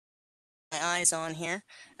my eyes on here.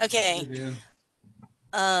 Okay. Yeah.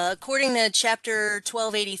 According to Chapter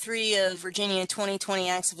 1283 of Virginia 2020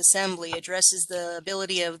 Acts of Assembly, addresses the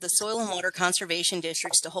ability of the Soil and Water Conservation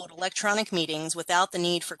Districts to hold electronic meetings without the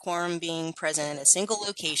need for quorum being present at a single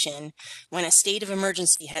location when a state of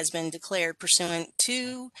emergency has been declared pursuant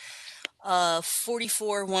to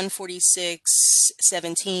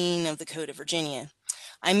 44-146-17 of the Code of Virginia.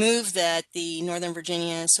 I move that the Northern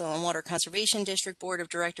Virginia Soil and Water Conservation District Board of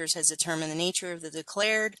Directors has determined the nature of the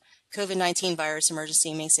declared COVID-19 virus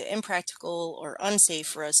emergency makes it impractical or unsafe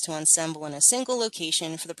for us to assemble in a single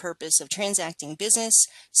location for the purpose of transacting business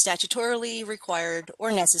statutorily required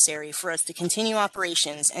or necessary for us to continue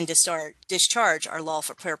operations and discharge our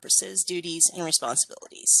lawful purposes, duties, and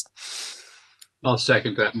responsibilities. I'll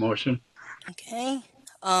second that motion. Okay.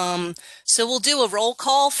 So we'll do a roll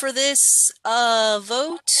call for this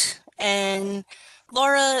vote. And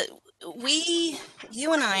Laura,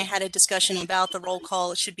 you and I had a discussion about the roll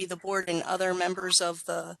call. It should be the board and other members of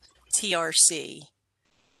the TRC.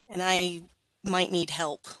 And I might need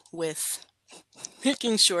help with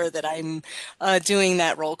making sure that I'm doing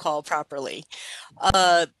that roll call properly.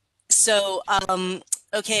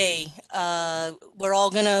 Okay, we're all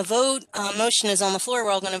going to vote. Motion is on the floor.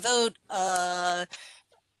 We're all going to vote.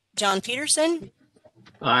 John Peterson?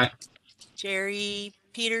 Aye. Jerry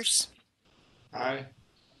Peters? Aye.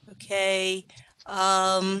 Okay.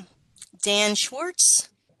 Dan Schwartz?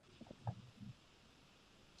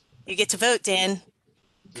 You get to vote, Dan,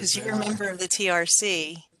 because you're a member of the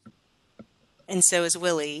TRC. And so is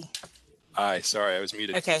Willie. Aye, sorry, I was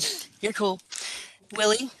muted. Okay, you're cool.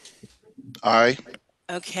 Willie? Aye.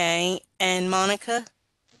 Okay, and Monica?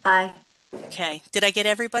 Aye. Okay, did I get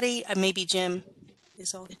everybody? Maybe Jim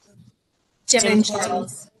is all. Jim and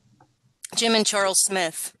Charles. Jim and Charles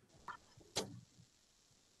Smith.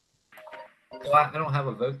 Well, I don't have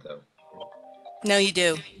a vote though. No, you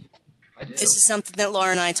do. I do. This is something that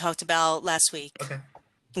Laura and I talked about last week. Okay.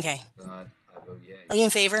 Okay. I vote yay. Are you in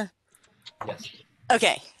favor? Yes.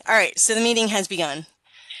 Okay. All right. So the meeting has begun.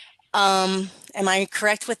 Am I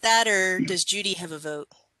correct with that, or does Judy have a vote?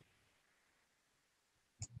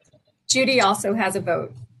 Judy also has a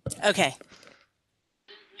vote. Okay.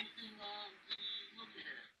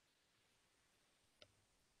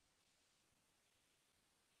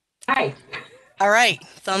 Aye. All right.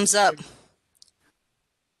 Thumbs up.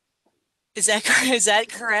 Is that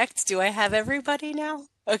correct? Do I have everybody now?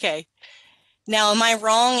 Okay. Now, am I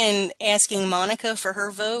wrong in asking Monica for her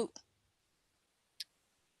vote?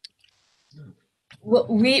 Well,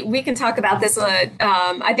 we can talk about this.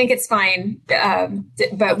 I think it's fine, but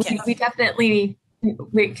Okay. we definitely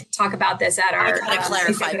we can talk about this at our. I gotta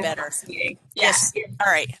clarify better. Meeting. Yes. Yeah.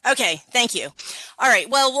 All right. Okay. Thank you. All right.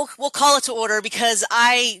 Well, we'll call it to order because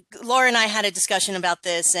Laura and I had a discussion about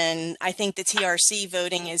this, and I think the TRC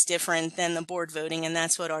voting is different than the board voting, and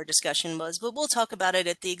that's what our discussion was. But we'll talk about it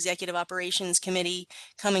at the Executive Operations Committee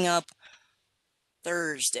coming up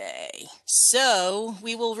Thursday. So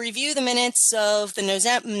we will review the minutes of the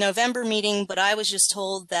November meeting, but I was just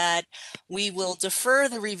told that we will defer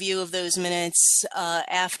the review of those minutes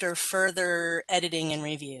after further editing and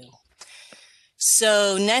review.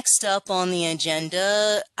 So next up on the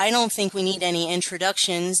agenda, I don't think we need any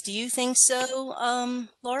introductions. Do you think so,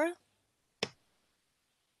 Laura?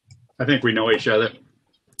 I think we know each other.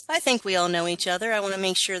 I think we all know each other. I want to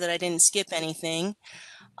make sure that I didn't skip anything.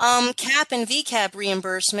 CAP and VCAP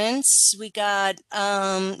reimbursements, we got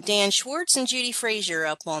Dan Schwartz and Judy Frazier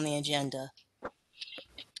up on the agenda.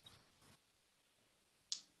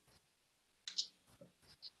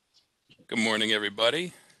 Good morning,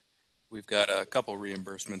 everybody. We've got a couple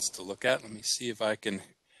reimbursements to look at. Let me see if I can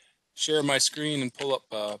share my screen and pull up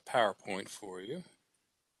a PowerPoint for you.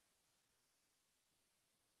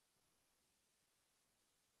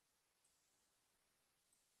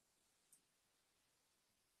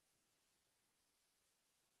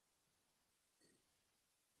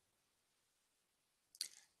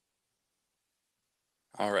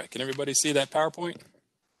 All right, can everybody see that PowerPoint?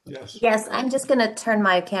 Yes. Yes, I'm just going to turn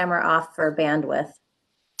my camera off for bandwidth.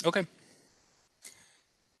 Okay.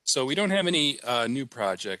 So we don't have any new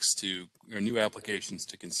projects or new applications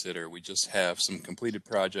to consider. We just have some completed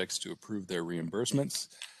projects to approve their reimbursements.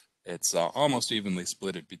 It's almost evenly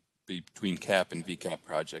split between CAP and VCAP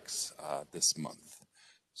projects this month.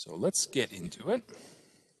 So let's get into it.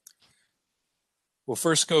 We'll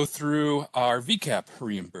first go through our VCAP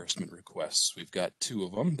reimbursement requests. We've got two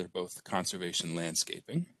of them. They're both conservation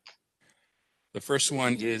landscaping. The first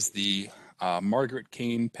one is the Margaret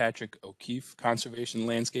Kane Patrick O'Keefe Conservation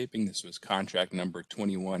Landscaping. This was contract number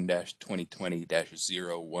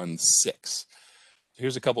 21-2020-016.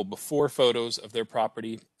 here's a couple before photos of their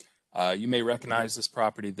property. You may recognize this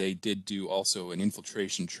property. They did do also an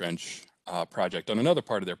infiltration trench project on another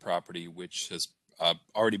part of their property, which has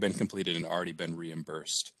already been completed and already been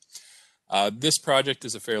reimbursed. This project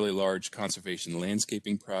is a fairly large conservation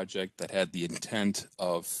landscaping project that had the intent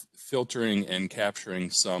of filtering and capturing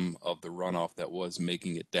some of the runoff that was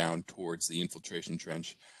making it down towards the infiltration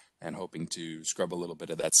trench and hoping to scrub a little bit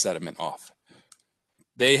of that sediment off.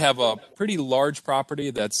 They have a pretty large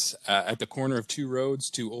property that's at the corner of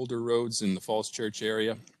two older roads in the Falls Church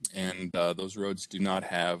area, and those roads do not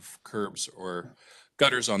have curbs or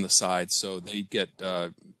gutters on the side, so they get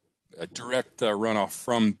a direct runoff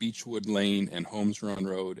from Beechwood Lane and Holmes Run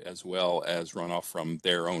Road, as well as runoff from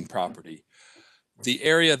their own property. The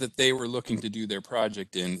area that they were looking to do their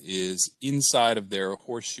project in is inside of their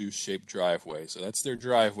horseshoe-shaped driveway. So that's their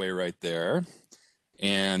driveway right there.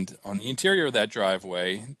 And on the interior of that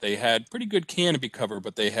driveway, they had pretty good canopy cover,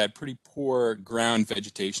 but they had pretty poor ground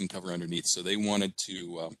vegetation cover underneath. So they wanted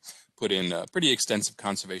to put in pretty extensive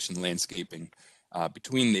conservation landscaping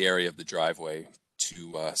between the area of the driveway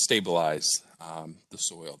to stabilize the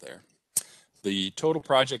soil there. The total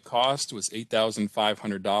project cost was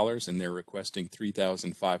 $8,500, and they're requesting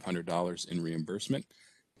 $3,500 in reimbursement.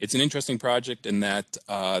 It's an interesting project in that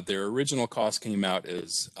their original cost came out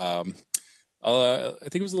as I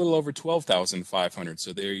think it was a little over $12,500.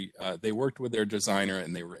 So they worked with their designer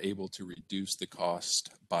and they were able to reduce the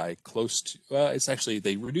cost by close to it's actually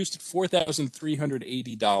they reduced it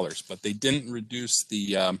 $4,380, but they didn't reduce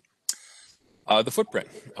the footprint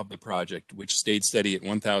of the project, which stayed steady at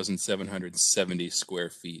 1,770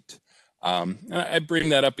 square feet. I bring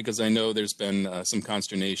that up because I know there's been some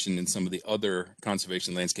consternation in some of the other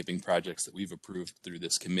conservation landscaping projects that we've approved through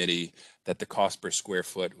this committee that the cost per square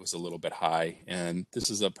foot was a little bit high. And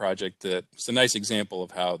this is a project that's a nice example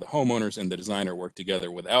of how the homeowners and the designer work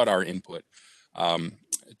together without our input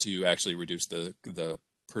to actually reduce the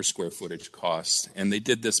per square footage costs. And they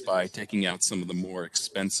did this by taking out some of the more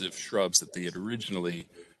expensive shrubs that they had originally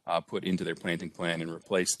put into their planting plan and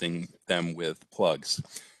replacing them with plugs.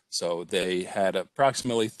 So they had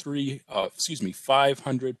approximately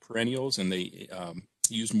 500 perennials, and they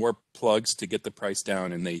used more plugs to get the price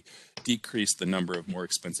down, and they decreased the number of more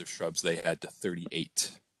expensive shrubs they had to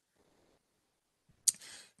 38.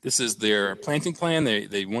 This is their planting plan.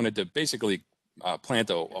 They wanted to basically plant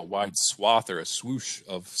a wide swath or a swoosh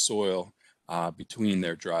of soil between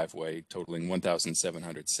their driveway, totaling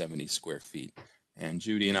 1,770 square feet. And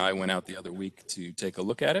Judy and I went out the other week to take a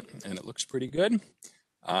look at it, and it looks pretty good.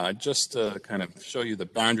 Just to kind of show you the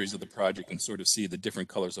boundaries of the project and sort of see the different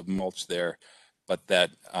colors of mulch there, but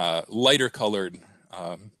that lighter colored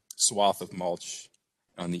swath of mulch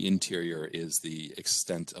on the interior is the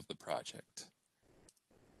extent of the project.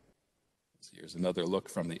 So here's another look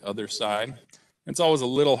from the other side. It's always a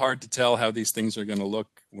little hard to tell how these things are going to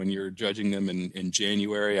look when you're judging them in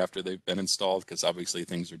January after they've been installed, because obviously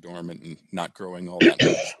things are dormant and not growing all that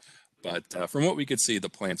much. But from what we could see, the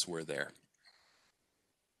plants were there.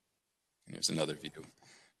 Here's another view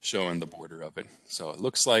showing the border of it. So it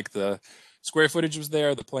looks like the square footage was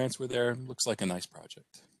there, the plants were there. Looks like a nice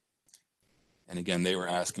project. And again, they were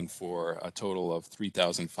asking for a total of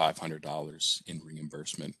 $3,500 in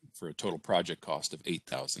reimbursement for a total project cost of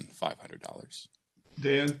 $8,500.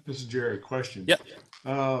 Dan, this is Jerry. Question. Yep.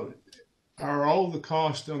 Are all the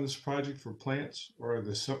costs on this project for plants, or are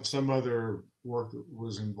there some other work that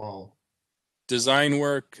was involved? Design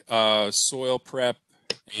work, soil prep,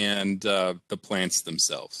 and the plants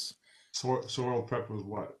themselves. Soil prep was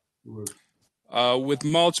what? With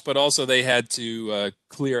mulch, but also they had to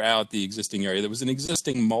clear out the existing area. There was an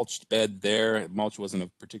existing mulched bed there. Mulch wasn't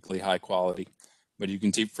of particularly high quality, but you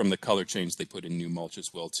can see from the color change they put in new mulch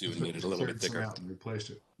as well too, and made it a little bit thicker. Out and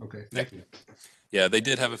replaced it. Okay, thank you. Yeah, they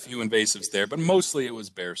did have a few invasives there, but mostly it was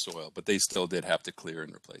bare soil, but they still did have to clear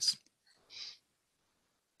and replace.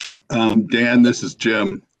 Dan, this is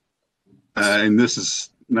Jim. And this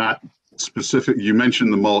is not specific. You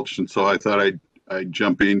mentioned the mulch, and so I thought I'd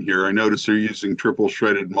jump in here. I notice they're using triple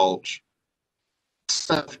shredded mulch.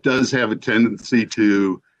 Stuff does have a tendency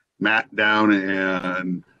to mat down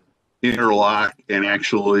and interlock and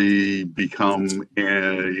actually become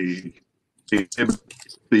the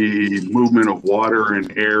movement of water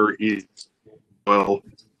and air in well,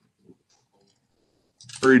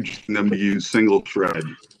 encouraging them to use single shred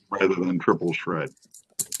rather than triple shred.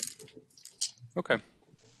 Okay.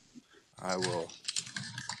 I will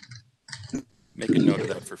make a note of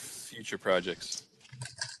that for future projects.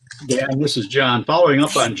 Dan, this is John. Following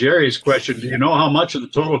up on Jerry's question, do you know how much of the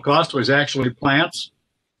total cost was actually plants?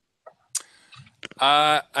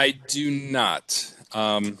 I do not.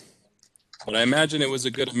 But I imagine it was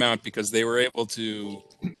a good amount because they were able to,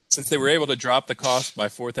 since they were able to drop the cost by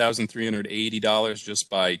 $4,380 just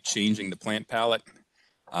by changing the plant palette.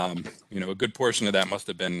 You know, a good portion of that must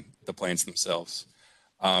have been the plants themselves.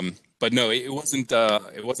 But no, it wasn't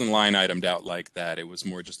line itemed out like that. It was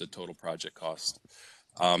more just a total project cost.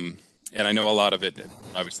 And I know a lot of it would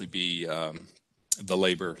obviously be the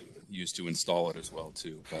labor used to install it as well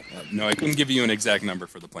too. But no, I couldn't give you an exact number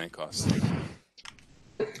for the plant costs.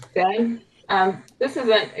 Ben, this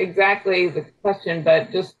isn't exactly the question,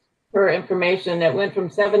 but just for information, it went from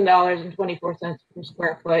 $7.24 per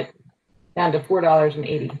square foot down to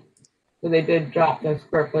 $4.80. So they did drop the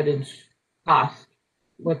square footage cost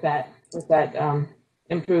with that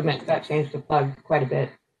improvement. That changed the plug quite a bit.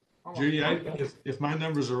 Judy, if my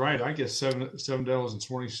numbers are right, I get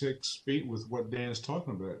 $7.26 with what Dan's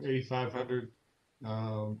talking about,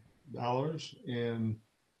 $8,500 and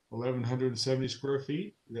 1,170 square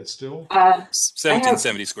feet. That's still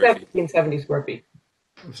 1,770 square feet. 1,770 square feet.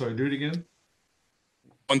 I'm sorry, do it again.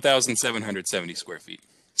 1,770 square feet.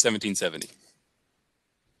 1,770.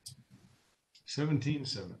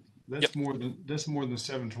 1,770. That's more than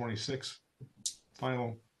 726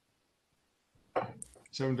 final.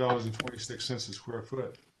 $7.26 a square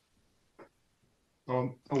foot.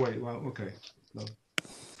 Oh wait, well, okay. No.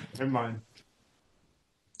 Never mind.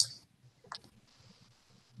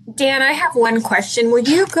 Dan, I have one question. Would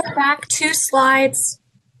you go back 2 slides?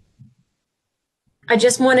 I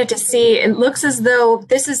just wanted to see, it looks as though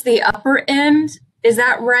this is the upper end. Is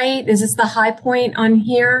that right? Is this the high point on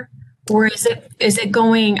here? Or is it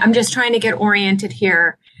going, I'm just trying to get oriented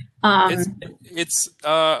here. It's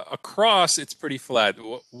across, it's pretty flat.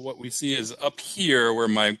 What we see is up here where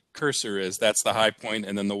my cursor is, that's the high point,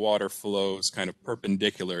 and then the water flows kind of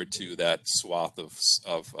perpendicular to that swath of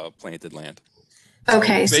planted land.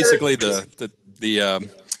 Okay. So basically, the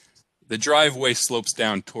driveway slopes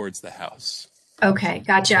down towards the house. Okay,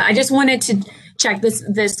 gotcha. I just wanted to check this.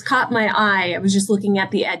 This caught my eye. I was just looking at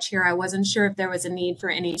the edge here. I wasn't sure if there was a need for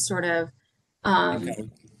any sort of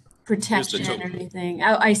protection or anything.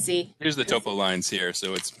 Oh, I see. Here's the topo lines here.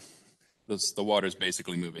 So the water's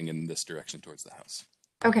basically moving in this direction towards the house.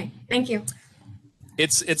 Okay, thank you.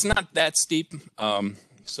 It's not that steep.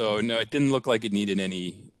 So no, it didn't look like it needed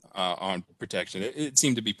any on protection. It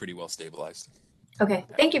seemed to be pretty well stabilized. Okay,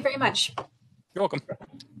 thank you very much. You're welcome.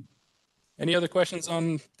 Any other questions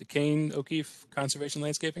on the Kane O'Keefe Conservation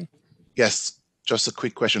Landscaping? Yes, just a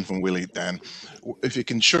quick question from Willie, Dan. If you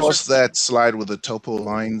can show us that slide with the topo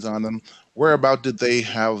lines on them, where about did they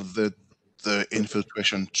have the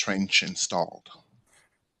infiltration trench installed?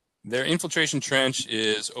 Their infiltration trench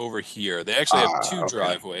is over here. They actually have 2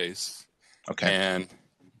 driveways. Okay. And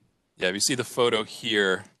yeah, if you see the photo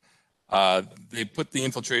here, they put the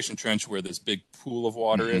infiltration trench where this big pool of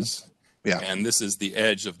water is. Yeah. And this is the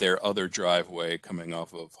edge of their other driveway coming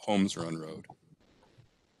off of Holmes Run Road.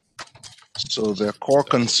 So their core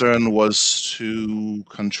concern was to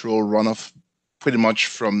control runoff pretty much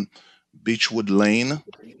from Beechwood Lane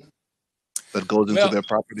that goes into their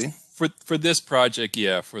property? For this project,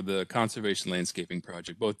 yeah, for the conservation landscaping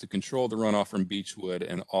project, both to control the runoff from Beechwood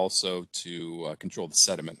and also to control the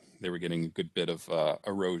sediment. They were getting a good bit of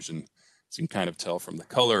erosion. So you can kind of tell from the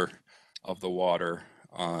color of the water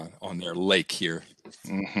on their lake here.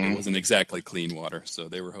 It wasn't exactly clean water, so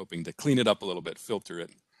they were hoping to clean it up a little bit, filter it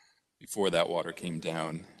before that water came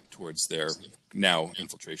down towards their now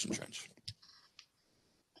infiltration trench.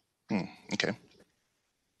 Okay.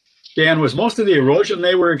 Dan, was most of the erosion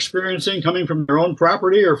they were experiencing coming from their own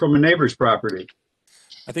property or from a neighbor's property?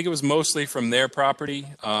 I think it was mostly from their property.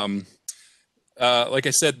 Like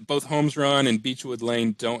I said, both Holmes Run and Beechwood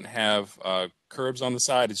Lane don't have curbs on the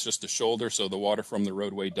side. It's just a shoulder, so the water from the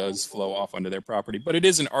roadway does flow off onto their property. But it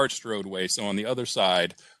is an arched roadway, so on the other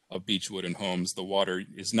side of Beechwood and Holmes, the water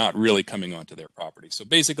is not really coming onto their property. So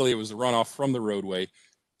basically, it was a runoff from the roadway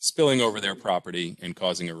spilling over their property and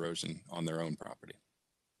causing erosion on their own property.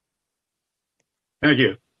 Thank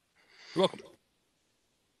you. You're welcome.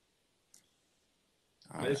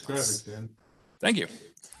 Nice graphic, Dan. Thank you.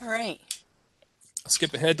 All right. I'll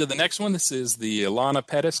skip ahead to the next one. This is the Alana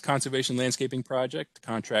Pettis Conservation Landscaping Project,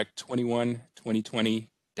 contract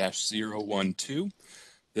 21-2020-012.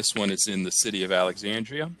 This one is in the city of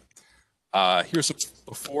Alexandria. Here's some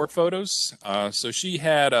before photos. So she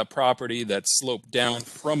had a property that sloped down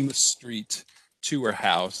from the street to her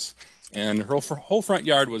house, and her whole front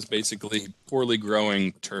yard was basically poorly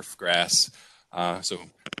growing turf grass. So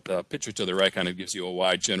the picture to the right kind of gives you a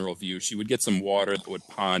wide general view. She would get some water that would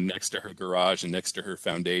pond next to her garage and next to her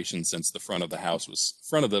foundation, since the front of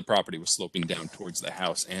the property was sloping down towards the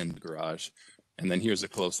house and the garage. And then here's a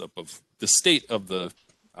close-up of the state of the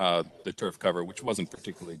turf cover, which wasn't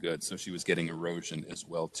particularly good. So she was getting erosion as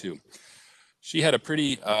well too. She had a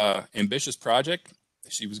pretty ambitious project.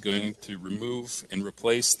 She was going to remove and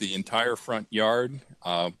replace the entire front yard,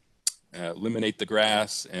 eliminate the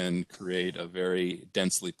grass, and create a very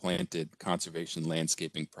densely planted conservation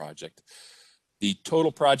landscaping project. The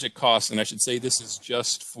total project cost, and I should say this is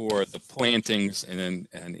just for the plantings and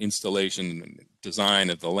installation and design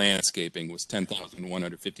of the landscaping, was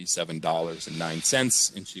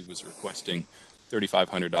 $10,157.09, and she was requesting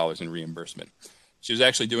 $3,500 in reimbursement. She was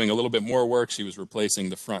actually doing a little bit more work. She was replacing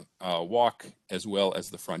the front walk as well as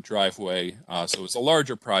the front driveway. So it was a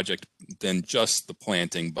larger project than just the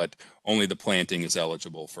planting, but only the planting is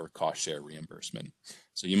eligible for cost share reimbursement.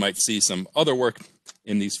 So you might see some other work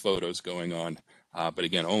in these photos going on, but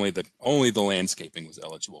again, only the landscaping was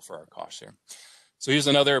eligible for our cost share. So here's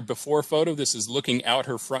another before photo. This is looking out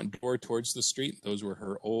her front door towards the street. Those were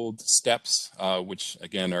her old steps, which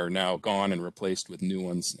again are now gone and replaced with new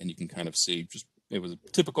ones. And you can kind of see just it was a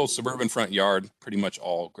typical suburban front yard, pretty much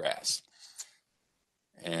all grass.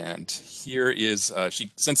 And here is,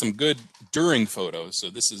 she sent some good during photos. So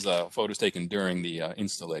this is photos taken during the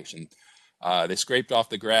installation. They scraped off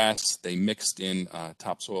the grass, they mixed in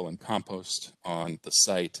topsoil and compost on the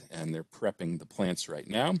site, and they're prepping the plants right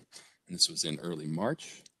now. And this was in early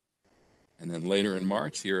March. And then later in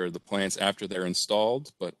March, here are the plants after they're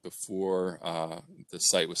installed, but before the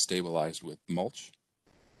site was stabilized with mulch.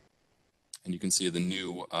 And you can see the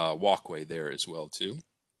new walkway there as well too.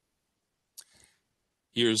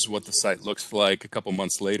 Here's what the site looks like a couple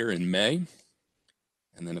months later in May.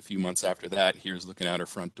 And then a few months after that, here's looking out her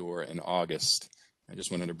front door in August. I just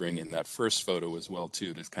wanted to bring in that first photo as well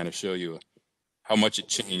too, to kind of show you how much it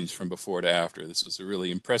changed from before to after. This was a really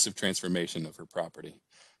impressive transformation of her property.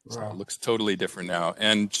 So Wow. it looks totally different now.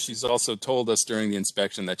 And she's also told us during the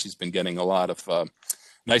inspection that she's been getting a lot of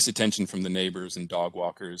nice attention from the neighbors and dog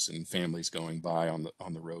walkers and families going by on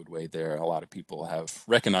the roadway there. A lot of people have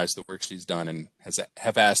recognized the work she's done and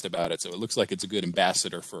have asked about it. So it looks like it's a good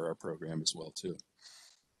ambassador for our program as well too.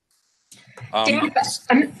 Dan,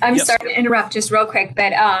 I'm yes. sorry to interrupt just real quick,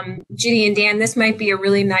 but Judy and Dan, this might be a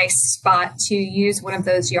really nice spot to use one of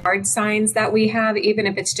those yard signs that we have, even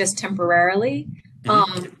if it's just temporarily,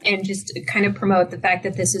 and just kind of promote the fact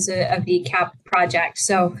that this is a VCAP project.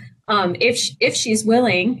 So if she's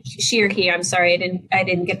willing, she or he, I'm sorry, I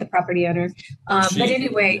didn't get the property owner. But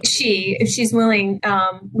anyway, if she's willing,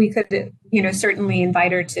 we could, certainly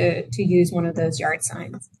invite her to use one of those yard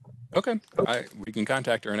signs. Okay, we can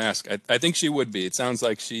contact her and ask. I think she would be. It sounds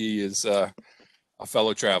like she is a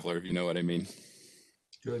fellow traveler, if you know what I mean.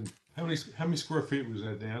 Good. How many square feet was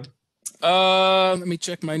that, Dan? Let me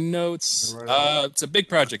check my notes. It's a big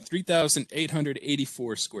project,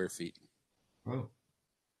 3,884 square feet. Oh.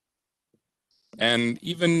 And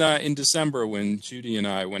even in December, when Judy and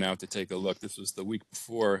I went out to take a look, this was the week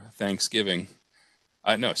before Thanksgiving.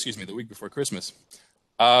 No, excuse me, the week before Christmas.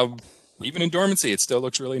 Even in dormancy, it still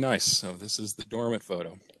looks really nice. So this is the dormant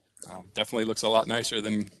photo. Definitely looks a lot nicer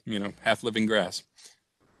than, half living grass.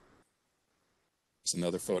 It's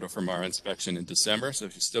another photo from our inspection in December. So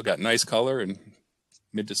she's still got nice color in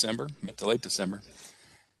mid-December, mid to late December.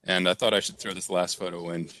 And I thought I should throw this last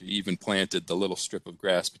photo in. She even planted the little strip of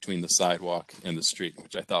grass between the sidewalk and the street,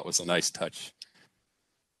 which I thought was a nice touch.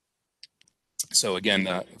 So again,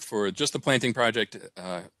 for just the planting project,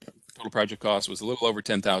 total project cost was a little over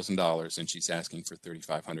 $10,000, and she's asking for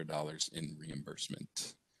 $3,500 in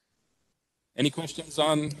reimbursement. Any questions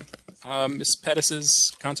on Ms.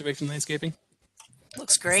 Pettis's conservation landscaping?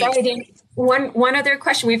 Looks great. Sorry, Dan. One other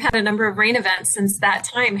question. We've had a number of rain events since that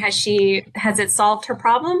time. Has it solved her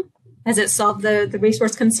problem? Has it solved the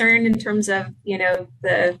resource concern in terms of,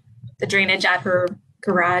 the drainage at her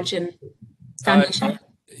garage and foundation?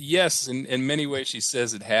 Yes, in many ways she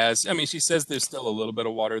says it has. I mean, she says there's still a little bit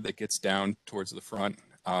of water that gets down towards the front.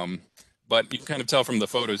 But you can kind of tell from the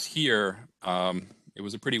photos here, it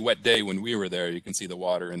was a pretty wet day when we were there. You can see the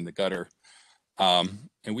water in the gutter.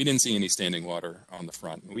 And we didn't see any standing water on the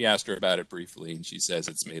front. We asked her about it briefly, and she says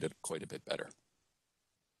it's made it quite a bit better.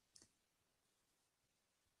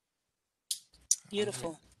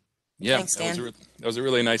 Beautiful. Yeah, Thanks, Dan. That was a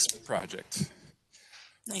really nice project.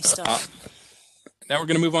 Nice stuff. Now we're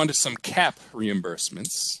going to move on to some CAP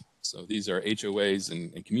reimbursements. So these are HOAs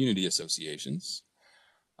and community associations.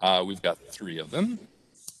 We've got 3 of them.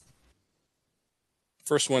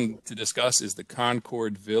 First one to discuss is the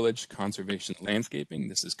Concord Village Conservation Landscaping.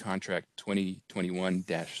 This is contract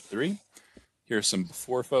 2021-3. Here are some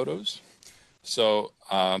before photos. So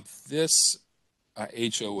this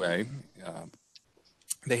HOA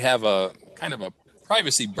they have a kind of a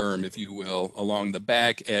privacy berm, if you will, along the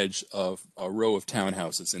back edge of a row of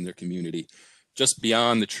townhouses in their community. Just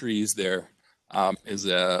beyond the trees there is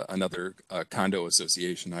another condo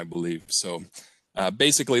association, I believe. So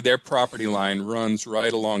basically their property line runs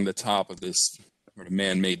right along the top of this sort of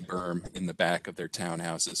man-made berm in the back of their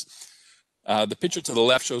townhouses. The picture to the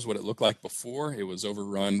left shows what it looked like before. It was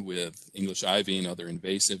overrun with English ivy and other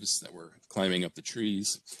invasives that were climbing up the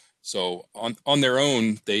trees. So on their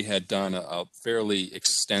own, they had done a fairly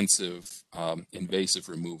extensive invasive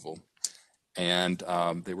removal. And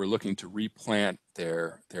they were looking to replant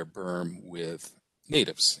their berm with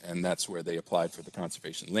natives. And that's where they applied for the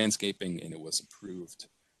conservation landscaping, and it was approved,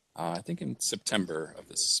 I think in September of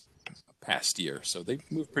this past year. So they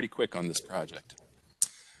moved pretty quick on this project.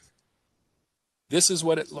 This is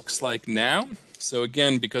what it looks like now. So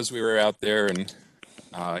again, because we were out there and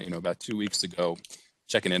about 2 weeks ago,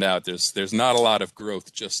 checking it out, there's not a lot of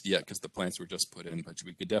growth just yet because the plants were just put in, but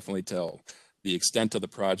we could definitely tell the extent of the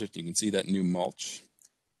project. You can see that new mulch.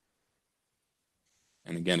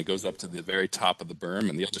 And again, it goes up to the very top of the berm,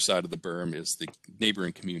 and the other side of the berm is the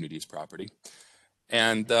neighboring community's property.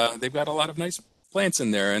 And they've got a lot of nice plants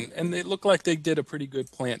in there, and they look like they did a pretty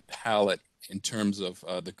good plant palette in terms of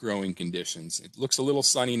the growing conditions. It looks a little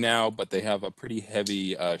sunny now, but they have a pretty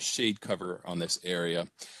heavy shade cover on this area.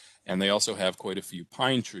 And they also have quite a few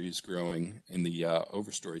pine trees growing in the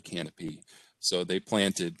overstory canopy. So they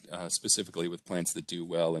planted specifically with plants that do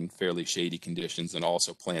well in fairly shady conditions, and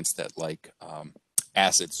also plants that like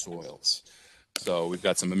acid soils. So we've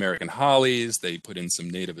got some American hollies. They put in some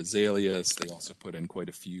native azaleas. They also put in quite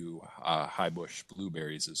a few high bush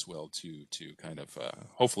blueberries as well to kind of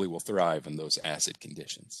hopefully will thrive in those acid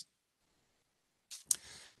conditions.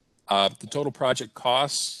 The total project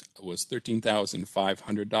cost was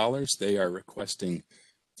 $13,500. They are requesting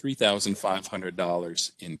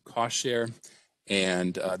 $3,500 in cost share.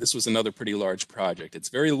 And this was another pretty large project. It's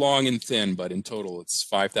very long and thin, but in total it's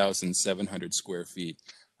 5,700 square feet.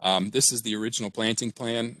 This is the original planting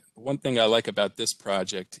plan. One thing I like about this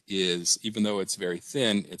project is even though it's very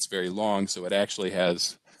thin, it's very long, so it actually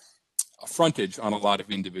has a frontage on a lot of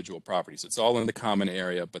individual properties. It's all in the common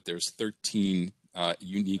area, but there's 13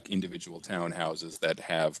 unique individual townhouses that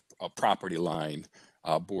have a property line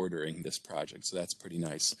bordering this project. So that's pretty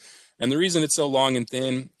nice. And the reason it's so long and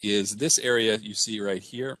thin is this area you see right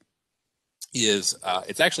here is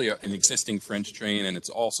it's actually an existing French drain, and it's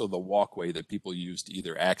also the walkway that people use to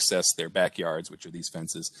either access their backyards, which are these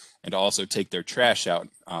fences, and also take their trash out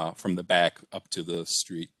from the back up to the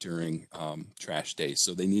street during trash days.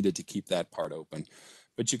 So they needed to keep that part open.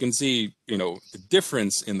 But you can see, the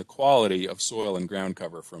difference in the quality of soil and ground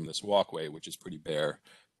cover from this walkway, which is pretty bare,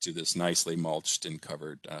 to this nicely mulched and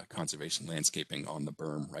covered conservation landscaping on the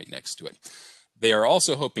berm right next to it. They are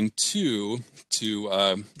also hoping to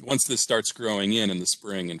once this starts growing in the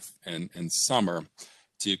spring and summer,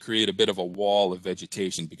 to create a bit of a wall of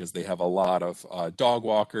vegetation, because they have a lot of dog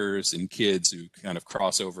walkers and kids who kind of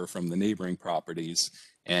cross over from the neighboring properties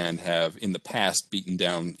and have in the past beaten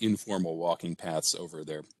down informal walking paths over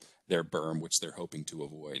their berm, which they're hoping to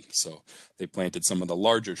avoid. So they planted some of the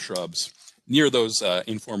larger shrubs near those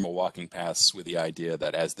informal walking paths with the idea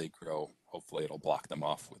that as they grow, hopefully it'll block them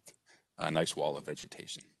off with a nice wall of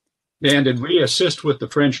vegetation. Dan, did we assist with the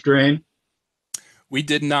French drain? We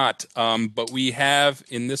did not, but we have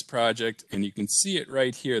in this project, and you can see it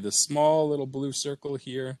right here, the small little blue circle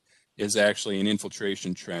here is actually an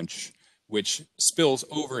infiltration trench, which spills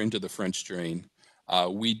over into the French drain.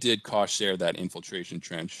 We did cost share that infiltration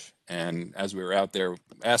trench, and as we were out there,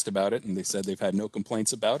 asked about it, and they said they've had no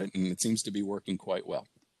complaints about it, and it seems to be working quite well.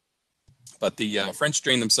 But the French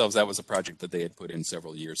drain themselves, that was a project that they had put in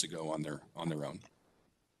several years ago on their own.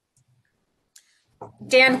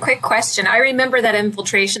 Dan, quick question. I remember that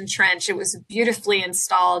infiltration trench. It was beautifully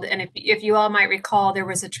installed. And if you all might recall, there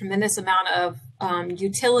was a tremendous amount of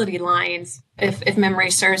utility lines, if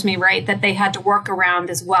memory serves me right, that they had to work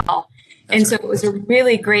around as well. And so it was a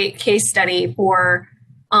really great case study for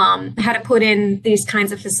how to put in these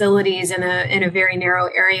kinds of facilities in a very narrow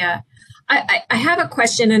area. I have a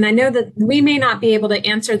question, and I know that we may not be able to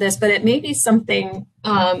answer this, but it may be something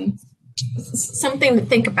to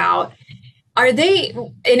think about. Are they,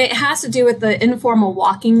 and it has to do with the informal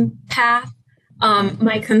walking path.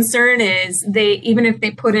 My concern is even if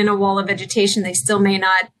they put in a wall of vegetation, they still may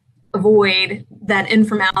not avoid that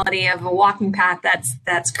informality of a walking path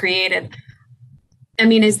that's created. I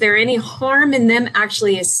mean, is there any harm in them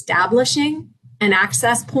actually establishing an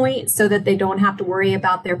access point so that they don't have to worry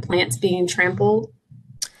about their plants being trampled?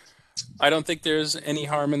 I don't think there's any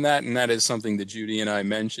harm in that, and that is something that Judy and I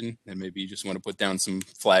mentioned, and maybe you just want to put down some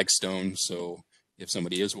flagstones, so if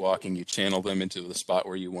somebody is walking, you channel them into the spot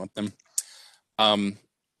where you want them.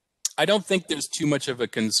 I don't think there's too much of a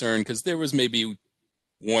concern, because there was maybe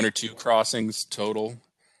 1 or 2 crossings total,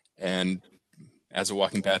 and as a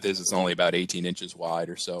walking path is, it's only about 18 inches wide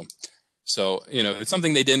or so. So, you know, it's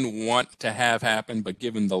something they didn't want to have happen, but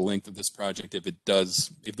given the length of this project, if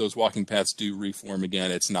those walking paths do reform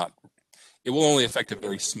again, it will only affect a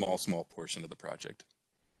very small portion of the project.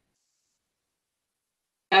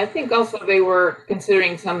 I think also they were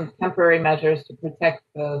considering some temporary measures to protect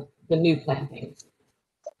the new plantings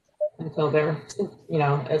until they're, you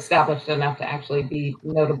know, established enough to actually be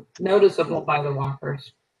noticeable by the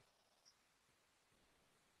walkers.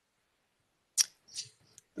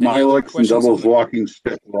 Milex and Doubles walking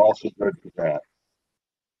stick were also good for that.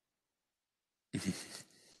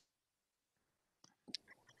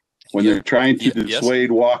 When they're trying to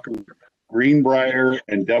dissuade walkers, Greenbrier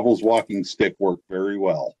and Devil's walking stick work very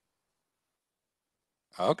well.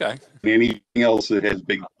 Okay. Anything else that has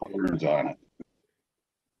big corners on it.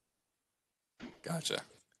 Gotcha.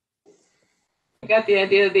 I got the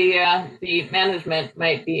idea the management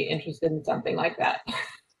might be interested in something like that.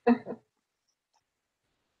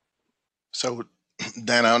 So,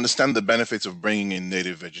 Dan, I understand the benefits of bringing in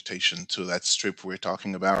native vegetation to that strip we're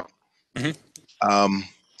talking about. Mm-hmm.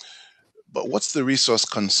 But what's the resource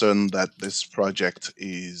concern that this project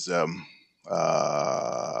is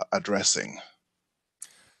addressing?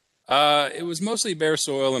 It was mostly bare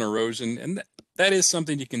soil and erosion, and that is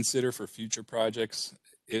something to consider for future projects.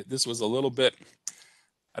 This was a little bit,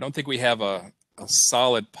 I don't think we have a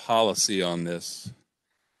solid policy on this,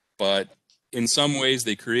 but in some ways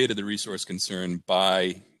they created the resource concern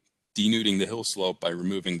by denuding the hill slope by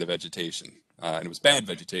removing the vegetation. And it was bad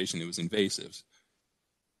vegetation, it was invasives.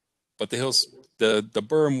 But the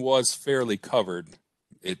berm was fairly covered.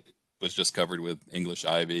 It was just covered with English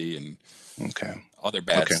ivy and other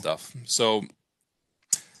bad stuff. So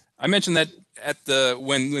I mentioned that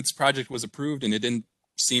when this project was approved, and it didn't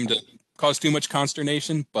seem to cause too much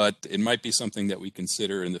consternation, but it might be something that we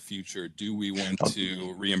consider in the future. Do we want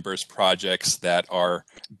to reimburse projects that are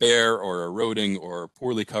bare or eroding or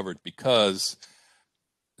poorly covered because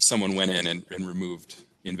someone went in and removed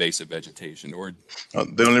invasive vegetation? Or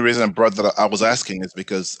the only reason I brought that I was asking is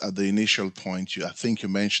because at the initial point, I think you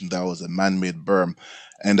mentioned that was a man-made berm,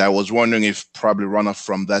 and I was wondering if probably runoff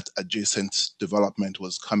from that adjacent development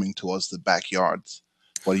was coming towards the backyards.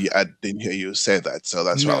 But I didn't hear you say that, so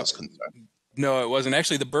that's why I was concerned. No, it wasn't.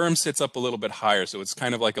 Actually, the berm sits up a little bit higher, so it's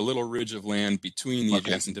kind of like a little ridge of land between the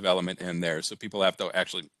adjacent development and there. So people have to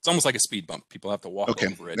it's almost like a speed bump. People have to walk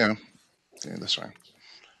over it. Yeah, that's right.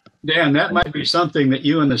 Dan, that might be something that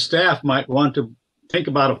you and the staff might want to think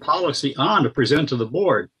about a policy on to present to the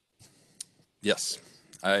board. Yes,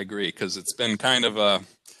 I agree, because it's been kind of a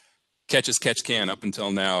catch as catch can up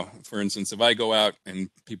until now. For instance, if I go out and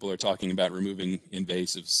people are talking about removing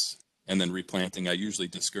invasives and then replanting, I usually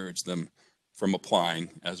discourage them from applying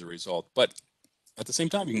as a result. But at the same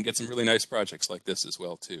time, you can get some really nice projects like this as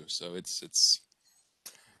well too. So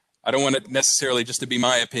I don't want it necessarily just to be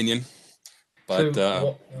my opinion, but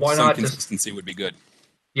why some not consistency would be good.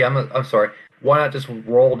 Yeah, I'm sorry. Why not just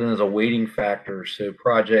roll it in as a weighting factor? So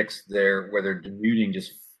projects where they're denuding,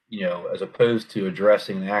 just, you know, as opposed to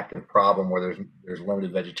addressing an active problem where there's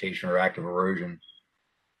limited vegetation or active erosion,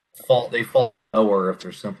 they fall nowhere if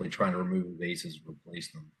they're simply trying to remove invasives and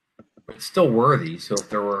replace them. But it's still worthy. So if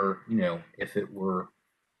there were, you know, if it were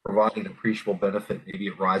providing appreciable benefit, maybe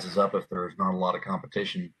it rises up if there's not a lot of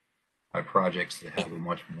competition by projects that have a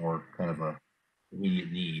much more kind of a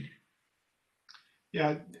immediate need.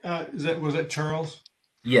 Yeah, was that Charles?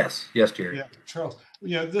 Yes, Jerry. Yeah, Charles.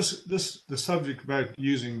 Yeah, the subject about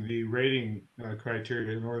using the rating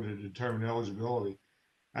criteria in order to determine eligibility.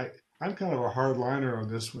 I'm kind of a hardliner on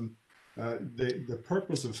this one. The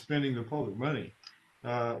purpose of spending the public money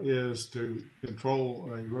is to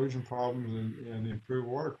control erosion problems and improve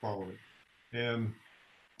water quality, and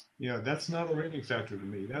that's not a rating factor to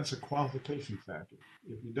me. That's a qualification factor.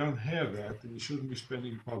 If you don't have that, then you shouldn't be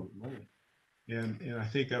spending public money. And I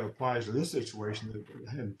think that applies to this situation that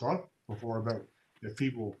I hadn't thought before about if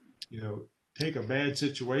people, take a bad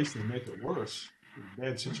situation and make it worse. A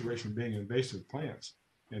bad situation being invasive plants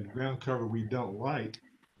and ground cover we don't like,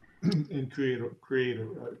 and create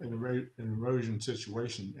an erosion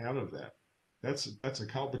situation out of that. That's a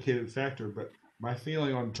complicated factor. But my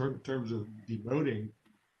feeling on terms of devoting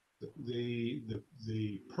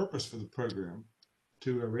the purpose for the program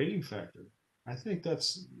to a rating factor, I think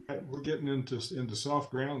we're getting into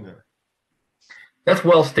soft ground there. That's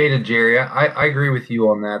well stated, Jerry. I agree with you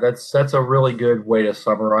on that. That's a really good way to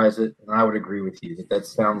summarize it, and I would agree with you that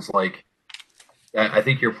sounds like. I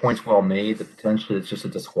think your point's well made. That potentially it's just a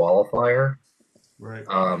disqualifier. Right.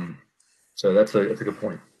 So that's a good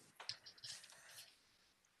point.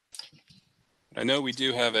 I know we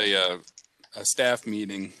do have a staff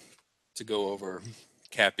meeting to go over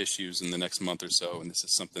cap issues in the next month or so, and this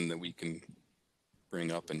is something that we can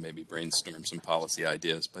bring up and maybe brainstorm some policy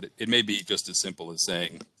ideas. But it may be just as simple as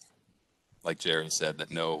saying, like Jerry said,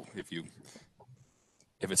 that no, if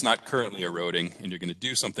it's not currently eroding and you're going to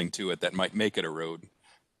do something to it that might make it erode,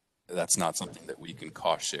 that's not something that we can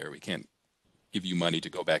cost share. We can't give you money to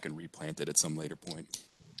go back and replant it at some later point.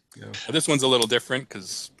 Yeah. This one's a little different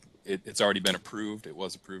because it's already been approved. It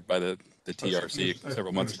was approved by the TRC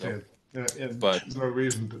several months ago. And but no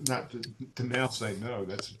reason not to now say no.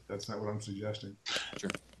 That's not what I'm suggesting. Sure.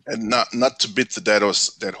 And not to beat the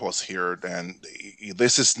dead horse here, Dan,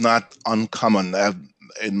 this is not uncommon.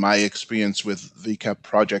 In my experience with VCAP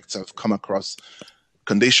projects, I've come across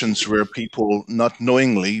conditions where people not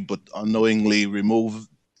knowingly but unknowingly remove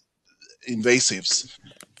invasives,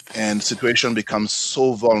 and the situation becomes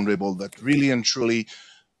so vulnerable that really and truly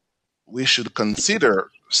we should consider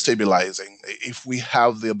stabilizing if we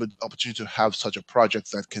have the opportunity to have such a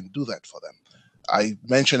project that can do that for them. I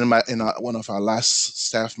mentioned in one of our last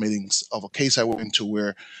staff meetings of a case I went into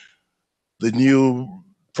where the new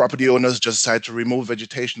property owners just decided to remove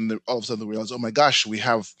vegetation, and all of a sudden they realized, oh my gosh, we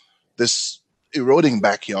have this eroding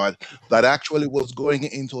backyard that actually was going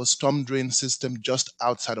into a storm drain system just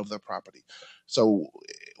outside of their property. So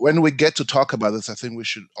when we get to talk about this, I think we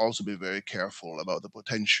should also be very careful about the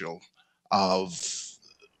potential of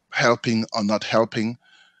helping or not helping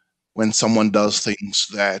when someone does things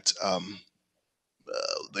that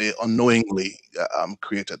they unknowingly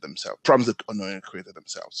created themselves, problems that unknowingly created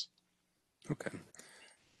themselves. Okay.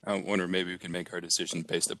 I wonder maybe we can make our decision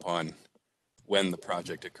based upon when the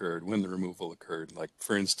project occurred, when the removal occurred. Like,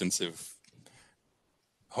 for instance, if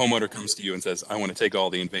a homeowner comes to you and says, I want to take all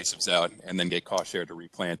the invasives out and then get cost share to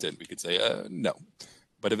replant it, we could say, no.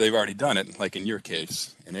 But if they've already done it, like in your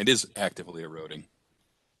case, and it is actively eroding,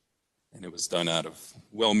 and it was done out of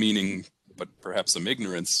well-meaning but perhaps some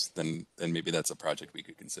ignorance, then maybe that's a project we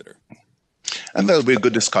could consider. And that'll be a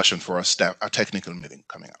good discussion for our technical meeting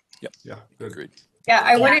coming up. Yep. Yeah. Agreed. Yeah,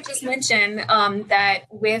 I want to just mention that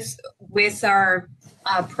with our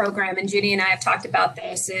program, and Judy and I have talked about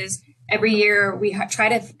this, is every year we try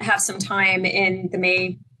to have some time in the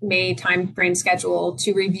May timeframe schedule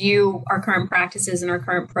to review our current practices and our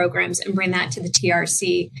current programs and bring that to the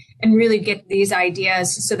TRC and really get these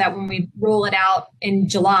ideas so that when we roll it out in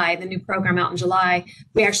July, the new program out in July,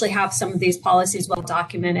 we actually have some of these policies well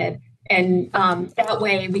documented. And that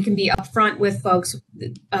way we can be upfront with folks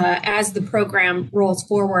as the program rolls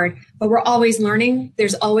forward. But we're always learning.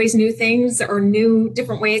 There's always new things or new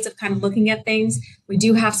different ways of kind of looking at things. We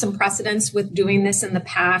do have some precedents with doing this in the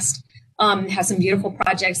past, have some beautiful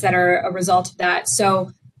projects that are a result of that.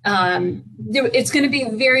 So it's going to be a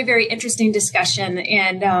very, very interesting discussion.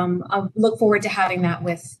 And I look forward to having that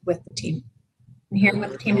with the team and hearing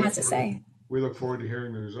what the team has to say. We look forward to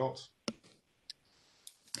hearing the results.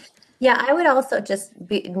 Yeah, I would also just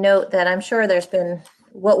note that I'm sure there's been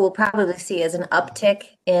what we'll probably see is an uptick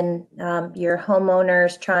in your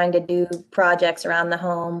homeowners trying to do projects around the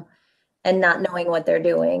home and not knowing what they're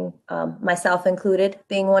doing, myself included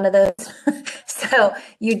being one of those. So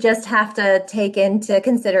you just have to take into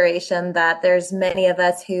consideration that there's many of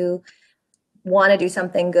us who want to do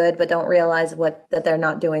something good but don't realize that they're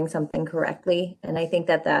not doing something correctly. And I think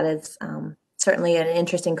that is certainly an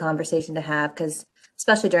interesting conversation to have, because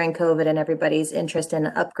especially during COVID and everybody's interest in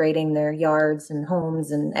upgrading their yards and homes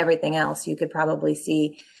and everything else, you could probably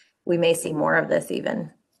see, we may see more of this even.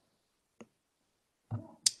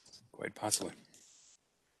 Quite possibly.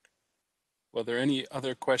 Well, are there any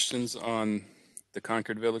other questions on the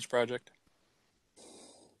Concord Village project?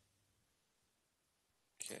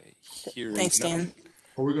 Okay. Thanks, Dan.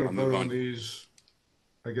 Are we going to vote on these,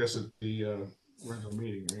 I guess, at the regular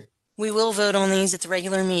meeting, right? We will vote on these at the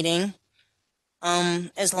regular meeting.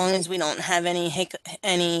 As long as we don't have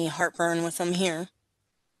any heartburn with them here.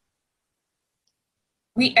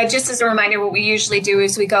 We just as a reminder, what we usually do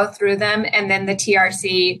is we go through them, and then the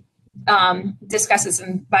TRC discusses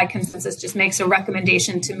and by consensus just makes a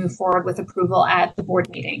recommendation to move forward with approval at the board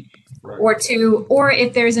meeting, right. or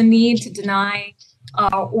if there's a need to deny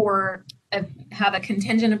or have a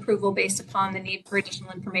contingent approval based upon the need for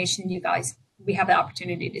additional information. We have the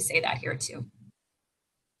opportunity to say that here too.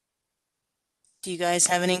 Do you guys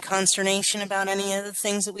have any consternation about any of the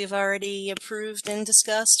things that we've already approved and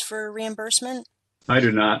discussed for reimbursement? I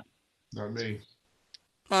do not. Not me.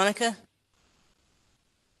 Monica?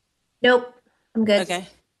 Nope, I'm good. Okay.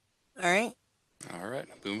 All right. All right,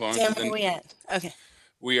 move on Dan, to where are we at? Okay.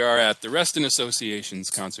 We are at the Reston Association's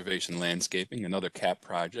Conservation Landscaping, another CAP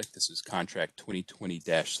project. This is contract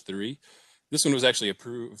 2020-3. This one was actually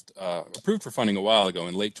approved for funding a while ago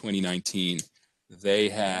in late 2019. They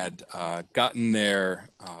had gotten their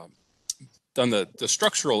done the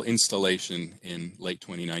structural installation in late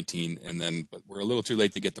 2019, and then but we're a little too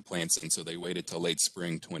late to get the plants in, so they waited till late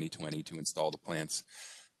spring 2020 to install the plants.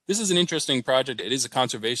 This is an interesting project. It is a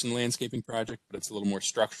conservation landscaping project, but it's a little more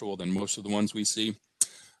structural than most of the ones we see.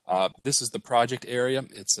 This is the project area.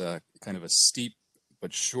 It's a kind of a steep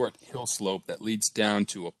but short hill slope that leads down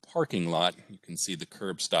to a parking lot. You can see the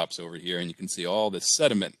curb stops over here, and you can see all the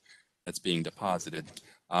sediment that's being deposited.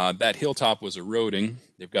 That hilltop was eroding.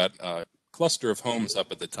 They've got a cluster of homes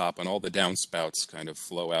up at the top, and all the downspouts kind of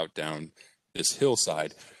flow out down this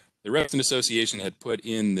hillside. The Reston Association had put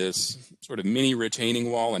in this sort of mini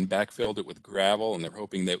retaining wall and backfilled it with gravel, and they're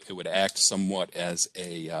hoping that it would act somewhat as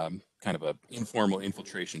a kind of an informal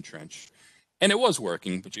infiltration trench. And it was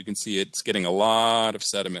working, but you can see it's getting a lot of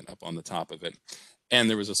sediment up on the top of it. And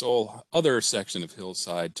there was this whole other section of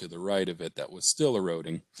hillside to the right of it that was still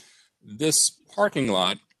eroding. This parking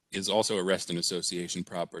lot is also a Reston Association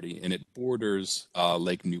property, and it borders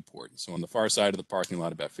Lake Newport. So on the far side of the parking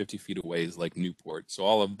lot, about 50 feet away, is Lake Newport. So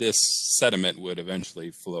all of this sediment would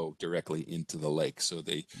eventually flow directly into the lake. So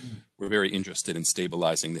they were very interested in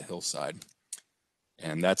stabilizing the hillside.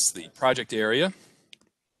 And that's the project area.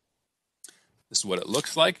 This is what it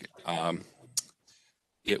looks like.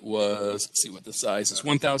 It was, let's see what the size is,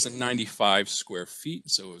 1,095 square feet.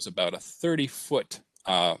 So it was about a 30-foot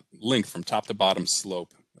length from top to bottom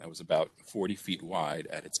slope. That was about 40 feet wide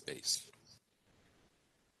at its base.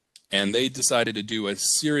 And they decided to do a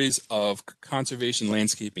series of conservation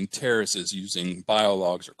landscaping terraces using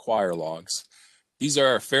biologs or choir logs. These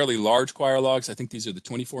are fairly large choir logs. I think these are the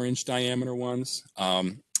 24-inch diameter ones.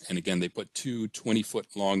 And again, they put two 20-foot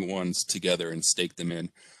long ones together and staked them in.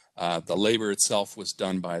 The labor itself was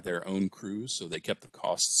done by their own crews, so they kept the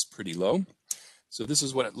costs pretty low. So this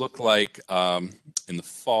is what it looked like in the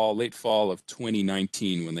fall, late fall of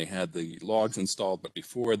 2019 when they had the logs installed, but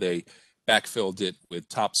before they backfilled it with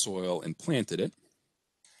topsoil and planted it.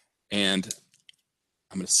 And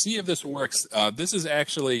I'm going to see if this works. This is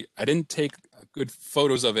actually, I didn't take good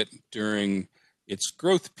photos of it during its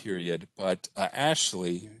growth period, but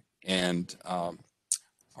Ashley and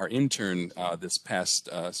our intern this past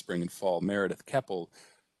spring and fall, Meredith Keppel,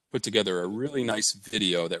 put together a really nice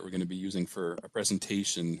video that we're going to be using for a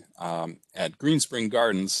presentation at Green Spring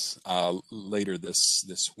Gardens later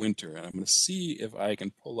this winter. And I'm going to see if I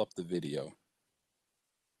can pull up the video.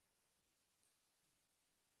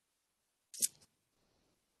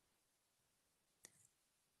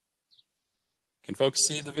 Can folks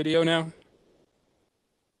see the video now?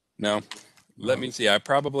 No? Let me see. I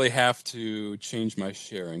probably have to change my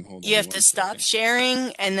sharing. Hold on. You have to stop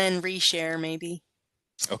sharing and then reshare maybe.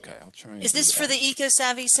 Okay, I'll try. Is this for the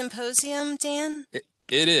Eco-Savvy Symposium, Dan? It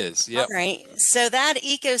is, yep. All right. So that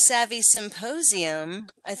Eco-Savvy Symposium,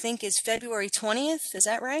 I think, is February 20th. Is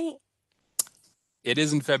that right? It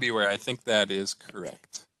is in February. I think that is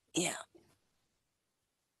correct. Yeah.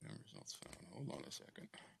 Results found. Hold on a second.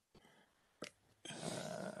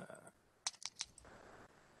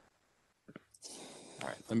 All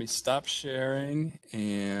right, let me stop sharing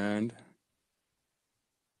and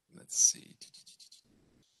let's see.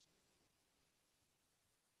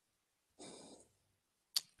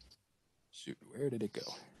 Shoot, where did it go?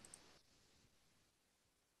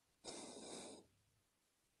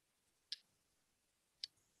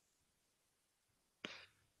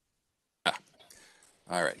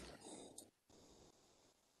 All right.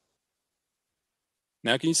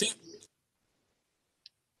 Now can you see?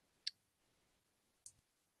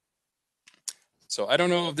 So I don't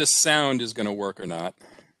know if this sound is going to work or not,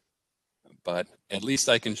 but at least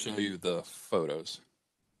I can show you the photos.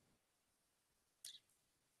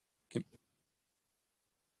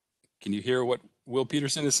 Can you hear what Will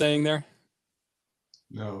Peterson is saying there?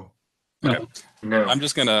 No. Okay. No. I'm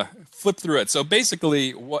just going to flip through it. So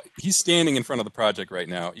basically, what he's standing in front of the project right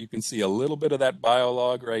now. You can see a little bit of that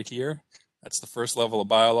biolog right here. That's the first level of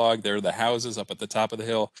biolog. There are the houses up at the top of the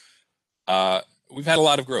hill. We've had a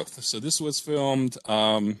lot of growth. So this was filmed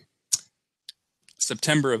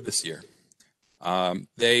September of this year.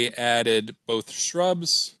 They added both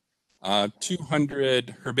shrubs,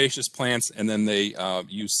 200 herbaceous plants, and then they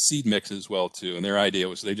used seed mix as well too. And their idea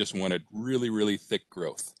was they just wanted really, really thick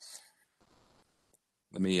growth.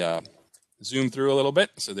 Let me zoom through a little bit.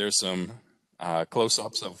 So there's some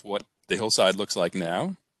close-ups of what the hillside looks like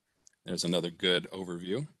now. There's another good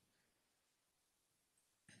overview.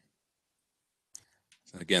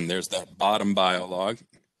 So again, there's that bottom biolog.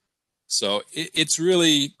 So it's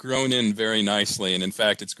really grown in very nicely. And in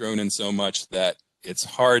fact, it's grown in so much that it's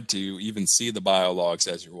hard to even see the biologs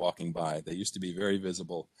as you're walking by. They used to be very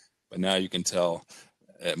visible, but now you can tell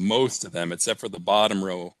most of them, except for the bottom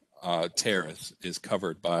row terrace, is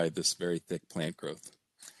covered by this very thick plant growth.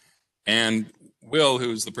 And Will,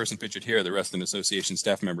 who's the person pictured here, the Reston Association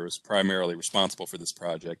staff member, is primarily responsible for this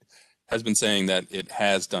project, has been saying that it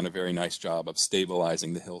has done a very nice job of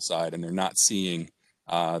stabilizing the hillside, and they're not seeing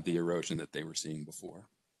the erosion that they were seeing before.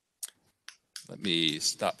 Let me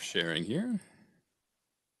stop sharing here.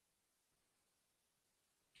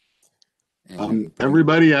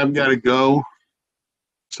 Everybody, I've got to go.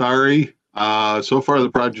 Sorry. So far, the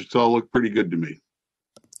projects all look pretty good to me.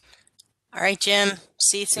 All right, Jim.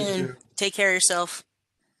 See you soon. Take care of yourself.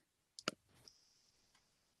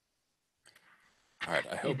 All right.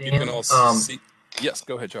 I hope Dan, you can all see. Yes,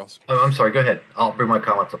 go ahead, Charles. Oh, I'm sorry. Go ahead. I'll bring my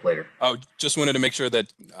comments up later. Oh, just wanted to make sure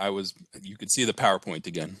that you could see the PowerPoint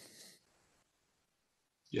again.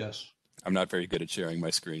 Yes. I'm not very good at sharing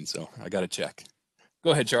my screen, so I got to check.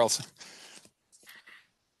 Go ahead, Charles.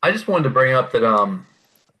 I just wanted to bring up that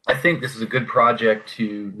I think this is a good project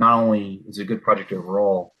to not only is it a good project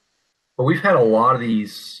overall, but we've had a lot of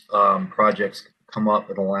these projects come up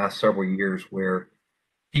in the last several years where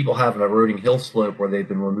people have an eroding hill slope where they've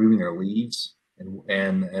been removing their leaves and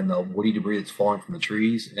the woody debris that's falling from the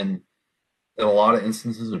trees. And in a lot of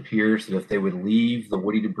instances, it appears that if they would leave the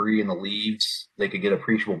woody debris and the leaves, they could get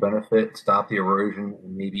appreciable benefit, stop the erosion,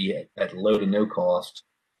 and maybe at low to no cost,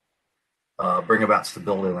 bring about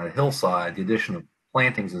stability on that hillside. The addition of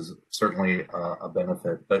plantings is certainly a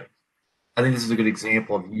benefit, but I think this is a good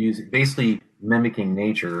example of basically mimicking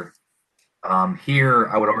nature. Here,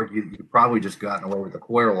 I would argue that you've probably just gotten away with the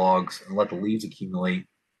coir logs and let the leaves accumulate,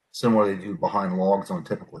 similar to do behind logs on a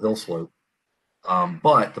typical hill slope.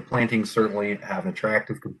 But the plantings certainly have an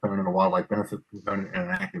attractive component, a wildlife benefit component, and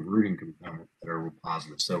an active rooting component that are real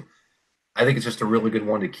positive. So I think it's just a really good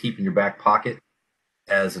one to keep in your back pocket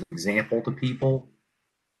as an example to people,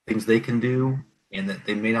 things they can do, and that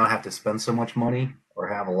they may not have to spend so much money or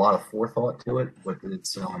have a lot of forethought to it, but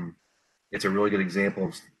it's a really good example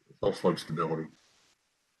of hill slope stability.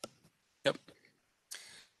 Yep.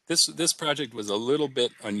 This project was a little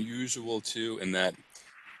bit unusual too, in that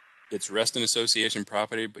it's Reston Association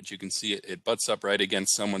property, but you can see it butts up right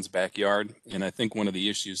against someone's backyard. And I think one of the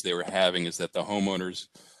issues they were having is that the homeowners,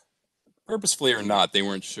 purposefully or not, they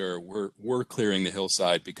weren't sure, were clearing the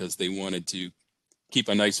hillside because they wanted to keep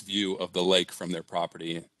a nice view of the lake from their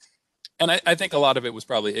property. And I think a lot of it was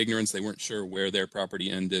probably ignorance. They weren't sure where their property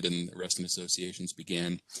ended and the Reston Associations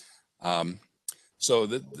began. So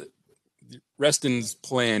the Reston's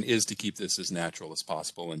plan is to keep this as natural as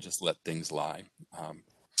possible and just let things lie.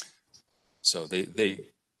 So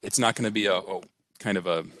it's not going to be a kind of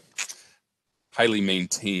a highly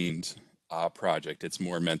maintained project. It's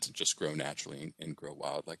more meant to just grow naturally and grow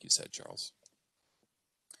wild, like you said, Charles.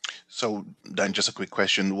 So Dan, just a quick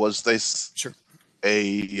question. Was this Sure.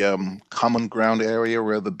 a common ground area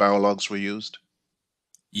where the biologs were used?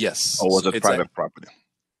 Yes. Or was it private property?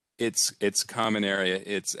 It's common area.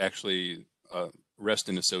 It's actually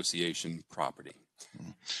Reston Association property.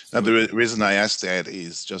 Now, the reason I asked that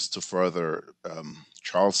is just to further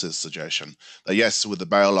Charles's suggestion that yes, with the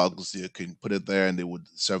biologs, you can put it there and they would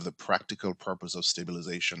serve the practical purpose of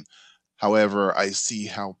stabilization. However, I see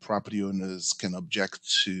how property owners can object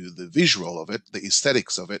to the visual of it, the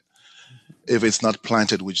aesthetics of it, if it's not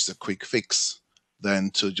planted, which is a quick fix,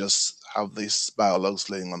 than to just have these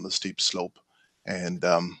biologs laying on the steep slope, and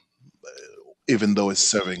even though it's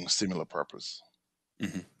serving similar purpose.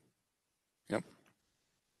 Mm-hmm. Yep.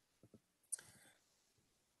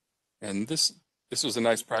 And this was a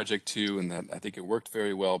nice project too, in that I think it worked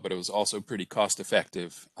very well, but it was also pretty cost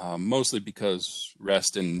effective, mostly because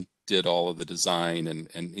Reston did all of the design and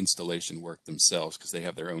installation work themselves because they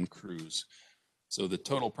have their own crews. So the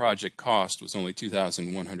total project cost was only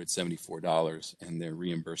 $2,174, and their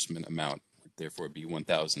reimbursement amount would therefore be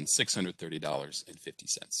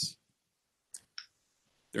 $1,630.50.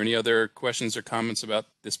 Are there any other questions or comments about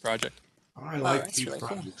this project? I like that's these really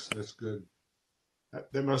projects. Cool. That's good.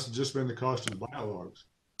 That must have just been the cost of the biologs.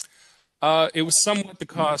 It was somewhat the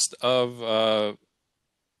cost of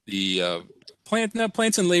the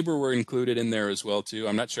plants and labor were included in there as well too.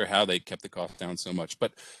 I'm not sure how they kept the cost down so much,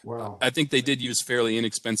 but wow. I think they did use fairly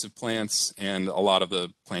inexpensive plants, and a lot of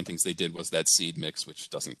the plantings they did was that seed mix, which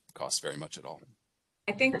doesn't cost very much at all.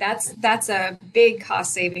 I think that's a big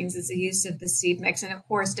cost savings is the use of the seed mix, and of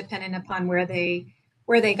course, depending upon where they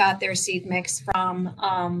got their seed mix from.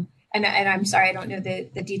 And I'm sorry, I don't know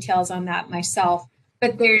the details on that myself,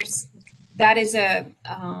 but that is I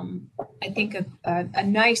think a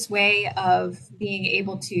nice way of being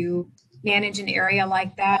able to manage an area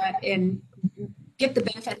like that and get the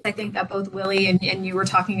benefits, I think, that both Willie and you were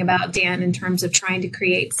talking about, Dan, in terms of trying to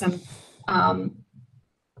create some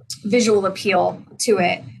visual appeal to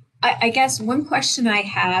it. I guess one question I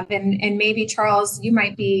have, and maybe Charles, you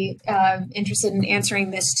might be interested in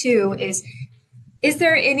answering this too, is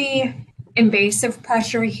there any invasive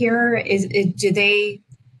pressure here? Are they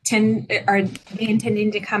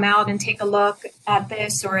intending to come out and take a look at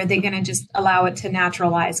this, or are they going to just allow it to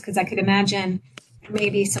naturalize? Because I could imagine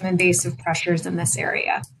maybe some invasive pressures in this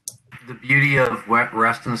area. The beauty of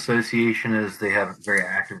Reston Association is they have very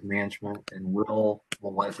active management and will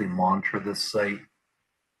likely monitor this site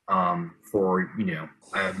for,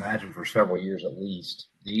 I imagine for several years at least.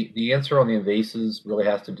 The answer on the invasives really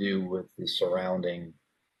has to do with the surrounding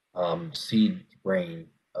seed grain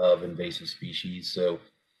of invasive species. So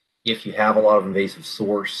if you have a lot of invasive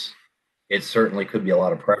source, it certainly could be a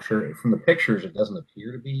lot of pressure. From the pictures, it doesn't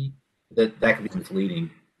appear to be. That could be misleading.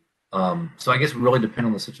 So I guess it really depends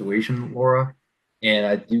on the situation, Laura. And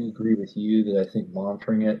I do agree with you that I think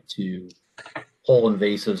monitoring it to pull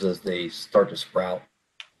invasives as they start to sprout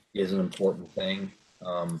is an important thing.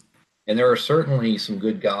 And there are certainly some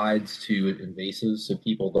good guides to invasives, so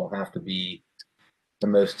people don't have to be the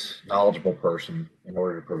most knowledgeable person in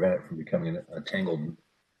order to prevent it from becoming a tangled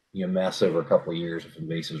mess over a couple of years if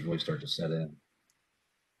invasives really start to set in.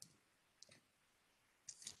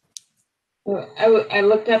 Well, I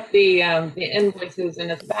looked up the invoices,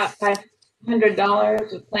 and it's about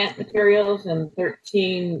 $500 of plant materials and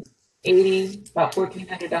 $1,380, about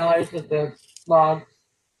 $1,400 of the logs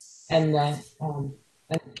and the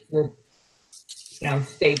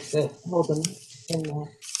stakes that hold them in there.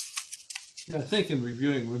 Yeah, I think in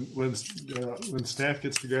reviewing when staff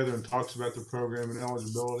gets together and talks about the program and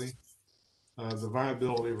eligibility, the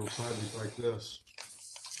viability of a project like this.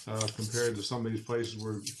 Compared to some of these places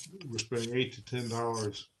where we're spending $8 to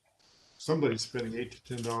 $10, somebody's spending $8 to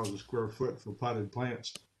 $10 a square foot for potted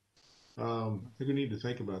plants. I think we need to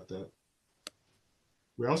think about that.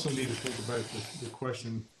 We also need to think about the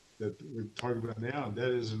question that we're talking about now, and that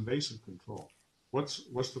is invasive control. What's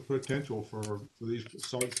the potential for these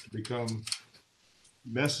sites to become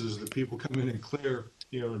messes that people come in and clear,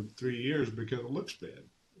 in 3 years because it looks bad,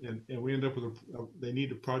 and we end up with they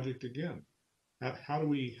need a project again. How do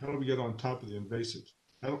we get on top of the invasives?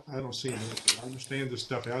 I don't see an answer. I understand there's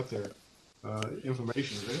stuff out there,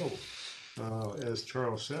 information available, as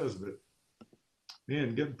Charles says, but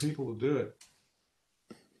man, getting people to do it.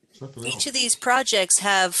 Each of these projects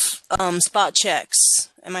have spot checks.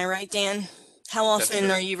 Am I right, Dan? How often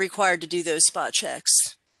are you required to do those spot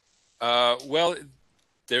checks? Well,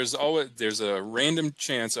 there's a random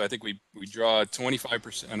chance. I think we draw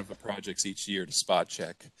 25% of the projects each year to spot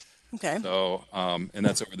check. Okay. So, and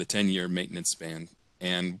that's over the 10-year maintenance span.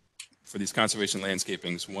 And for these conservation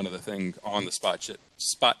landscapings, one of the things on the spot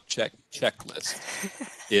check checklist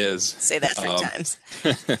is say that 3 times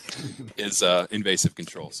is invasive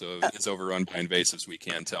control. So if it's overrun by invasives, we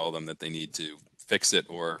can tell them that they need to fix it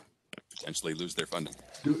or potentially lose their funding.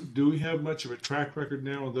 Do we have much of a track record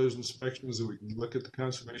now of those inspections that we can look at the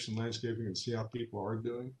conservation landscaping and see how people are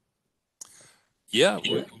doing? Yeah,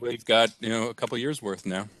 we've got a couple years worth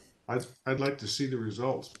now. I'd like to see the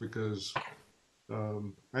results because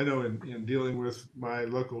I know in dealing with my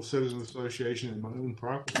local citizen association and my own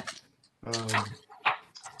property,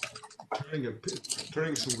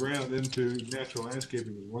 turning some ground into natural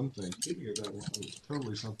landscaping is one thing. Keeping it that way is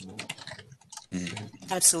totally something else.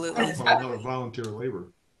 Absolutely. A lot of volunteer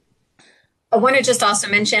labor. I want to just also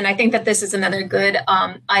mention, I think that this is another good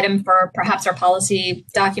item for perhaps our policy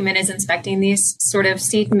document is inspecting these sort of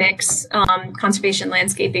seed mix conservation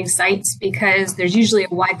landscaping sites, because there's usually a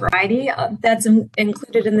wide variety that's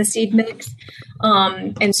included in the seed mix.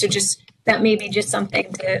 And so just that may be just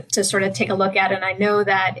something to sort of take a look at. And I know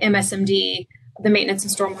that MSMD, the Maintenance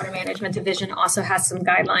and Stormwater Management Division, also has some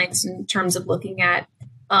guidelines in terms of looking at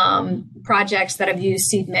projects that have used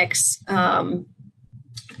seed mix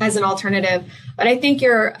as an alternative. But I think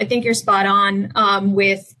you're spot on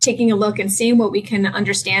with taking a look and seeing what we can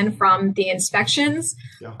understand from the inspections.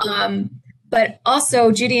 Yeah. But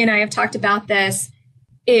also, Judy and I have talked about this,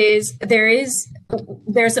 there is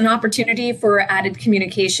there's an opportunity for added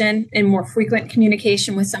communication and more frequent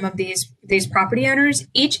communication with some of these property owners.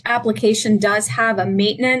 Each application does have a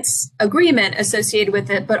maintenance agreement associated with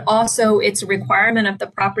it, but also it's a requirement of the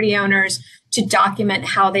property owners to document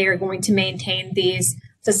how they are going to maintain these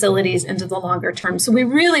facilities into the longer term. So we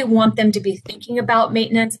really want them to be thinking about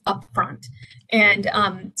maintenance upfront.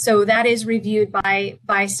 And so that is reviewed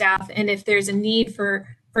by staff. And if there's a need for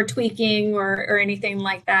tweaking or anything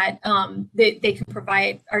like that, they can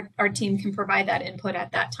provide, our team can provide that input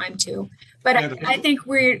at that time too. But I think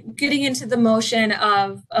we're getting into the motion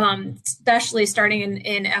of, especially starting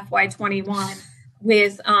in FY21,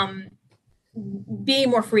 with being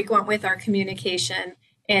more frequent with our communication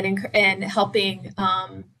and helping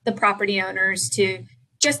the property owners to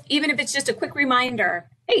just, even if it's just a quick reminder,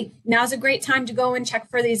 hey, now's a great time to go and check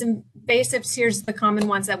for these invasives. Here's the common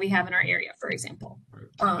ones that we have in our area, for example.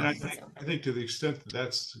 I think to the extent that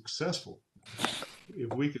that's successful,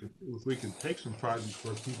 if we can take some projects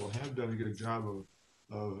where people have done a good job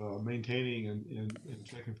of maintaining and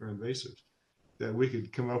checking for invasives, that we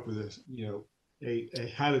could come up with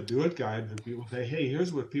a how to do it guide for people. Say, hey,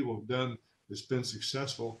 here's what people have done that's been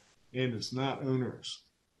successful, and it's not onerous.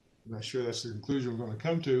 I'm not sure that's the conclusion we're going to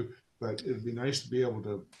come to, but it'd be nice to be able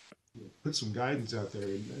to put some guidance out there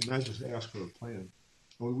and not just ask for a plan.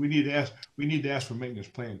 Well, we need to ask for a maintenance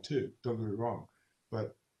plan too. Don't get me wrong,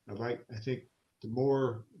 but I think the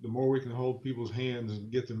more we can hold people's hands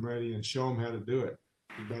and get them ready and show them how to do it,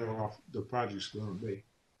 the better off the project's going to be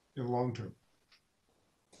in the long term.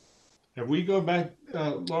 Have we go back,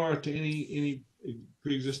 Laura, to any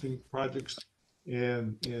pre-existing projects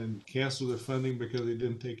and cancel their funding because they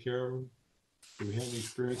didn't take care of them? Do we have any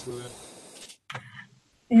experience with that?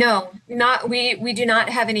 No, we do not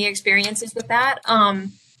have any experiences with that.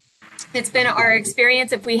 It's been our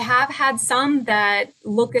experience, if we have had some that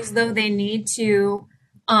look as though they need to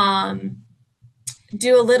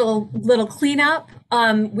do a little cleanup,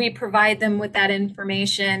 we provide them with that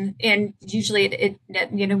information, and usually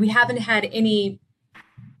we haven't had any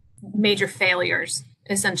major failures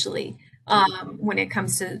essentially when it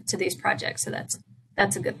comes to these projects. So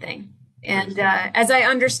that's a good thing. And as I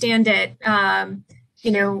understand it,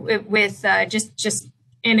 with just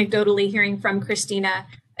anecdotally hearing from Christina,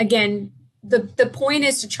 again, the point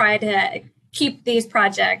is to try to keep these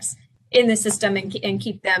projects in the system and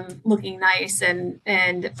keep them looking nice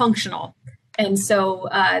and functional. And so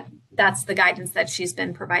that's the guidance that she's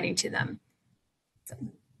been providing to them. So,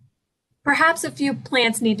 perhaps a few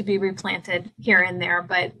plants need to be replanted here and there,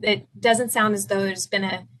 but it doesn't sound as though there's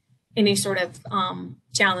been any sort of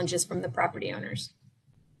challenges from the property owners.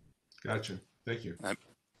 Gotcha. Thank you.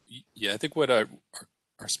 Yeah, I think what our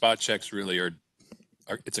spot checks really are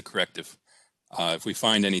it's a corrective. If we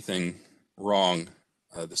find anything wrong,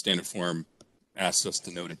 the standard form asks us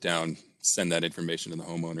to note it down, send that information to the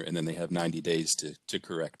homeowner, and then they have 90 days to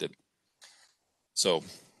correct it. So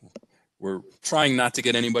we're trying not to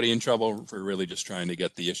get anybody in trouble. We're really just trying to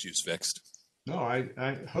get the issues fixed. No,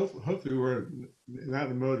 I hopefully we're not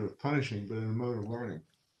in a mode of punishing, but in a mode of learning.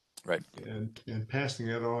 Right. And passing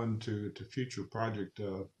that on to future project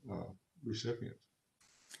recipients.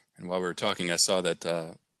 And while we were talking, I saw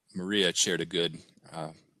that Maria shared a good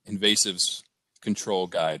invasives control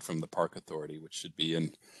guide from the Park Authority, which should be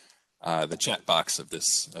in the chat box of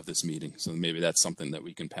this meeting. So maybe that's something that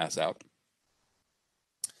we can pass out.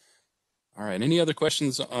 All right. Any other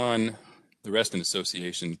questions on the Reston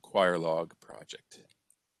Association choir log project?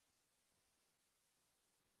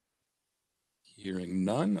 Hearing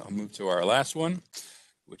none, I'll move to our last one,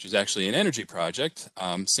 which is actually an energy project.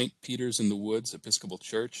 St. Peter's in the Woods Episcopal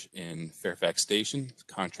Church in Fairfax Station,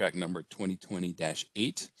 contract number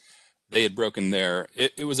 2020-8. They had broken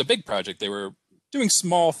it was a big project. They were doing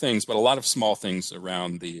small things, but a lot of small things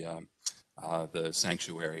around the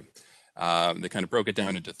sanctuary. They kind of broke it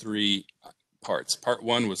down into three parts. Part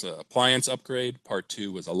one was an appliance upgrade, part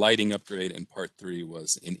two was a lighting upgrade, and part three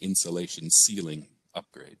was an insulation ceiling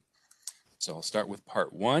upgrade. So I'll start with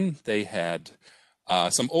part one. They had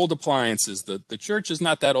some old appliances. The church is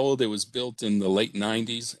not that old. It was built in the late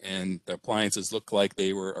 90s, and the appliances look like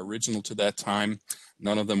they were original to that time.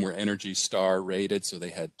 None of them were Energy Star rated, so they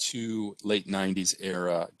had two late 90s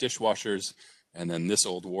era dishwashers, and then this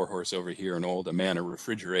old warhorse over here, an old Amana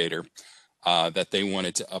refrigerator that they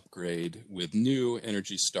wanted to upgrade with new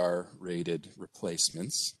Energy Star rated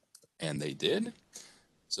replacements, and they did.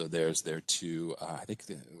 So there's their two, I think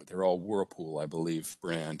they're all Whirlpool, I believe,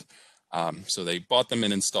 brand. So they bought them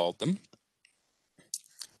and installed them.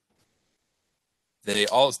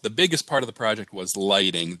 The biggest part of the project was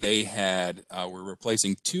lighting. They were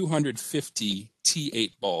replacing 250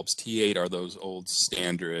 T8 bulbs. T8 are those old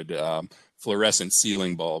standard fluorescent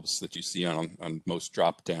ceiling bulbs that you see on most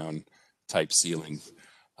drop-down type ceilings.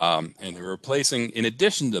 And they were replacing, in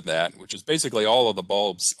addition to that, which is basically all of the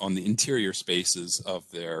bulbs on the interior spaces of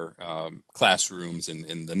their classrooms and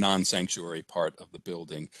in the non-sanctuary part of the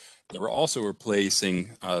building. They were also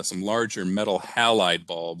replacing some larger metal halide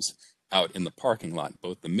bulbs out in the parking lot,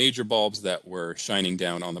 both the major bulbs that were shining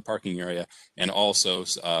down on the parking area and also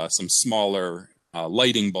some smaller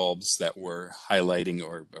lighting bulbs that were highlighting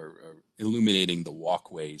or illuminating the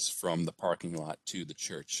walkways from the parking lot to the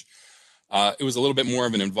church. It was a little bit more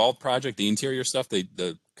of an involved project. The interior stuff,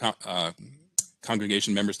 the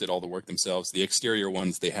congregation members did all the work themselves. The exterior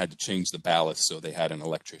ones, they had to change the ballast, so they had an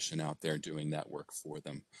electrician out there doing that work for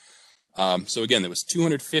them. So again, there was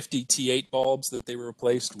 250 T8 bulbs that they were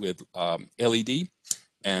replaced with LED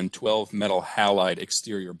and 12 metal halide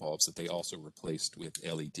exterior bulbs that they also replaced with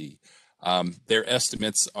LED. Their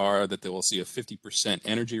estimates are that they will see a 50%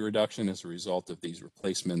 energy reduction as a result of these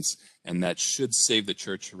replacements, and that should save the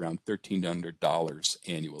church around $1,300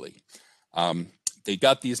 annually. They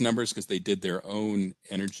got these numbers because they did their own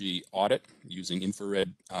energy audit using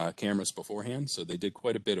infrared cameras beforehand, so they did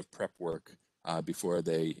quite a bit of prep work before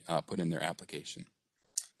they put in their application.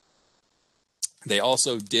 They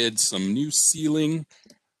also did some new sealing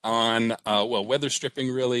on, weather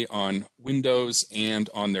stripping really on windows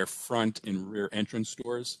and on their front and rear entrance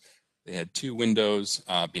doors. They had 2 windows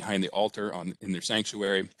behind the altar in their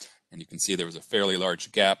sanctuary, and you can see there was a fairly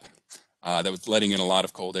large gap that was letting in a lot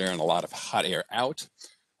of cold air and a lot of hot air out.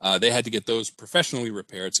 They had to get those professionally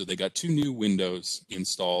repaired, so they got 2 new windows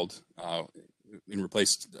installed in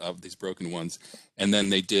replace of these broken ones, and then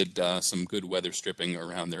they did some good weather stripping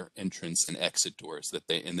around their entrance and exit doors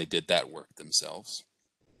they did that work themselves.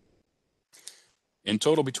 In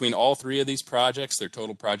total, between all 3 of these projects, their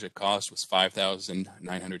total project cost was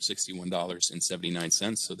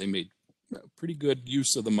 $5,961.79. So they made pretty good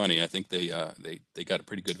use of the money. I think they got a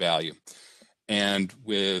pretty good value. And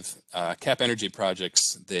with cap energy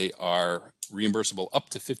projects, they are reimbursable up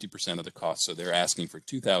to 50% of the cost. So they're asking for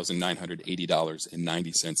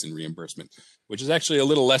 $2,980.90 in reimbursement, which is actually a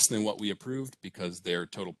little less than what we approved because their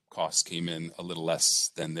total costs came in a little less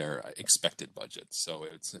than their expected budget. So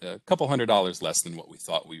it's a couple $100 less than what we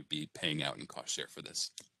thought we'd be paying out in cost share for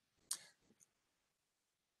this.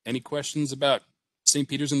 Any questions about St.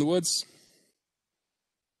 Peter's in the Woods?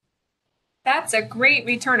 That's a great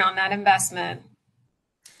return on that investment.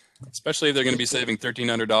 Especially if they're going to be saving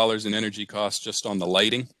 $1,300 in energy costs just on the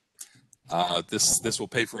lighting. This will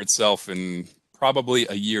pay for itself in probably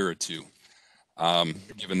a year or 2,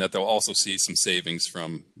 given that they'll also see some savings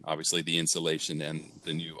from obviously the insulation and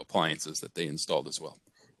the new appliances that they installed as well.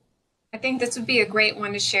 I think this would be a great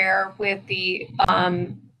one to share with the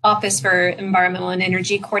Office for Environmental and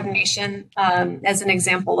Energy Coordination as an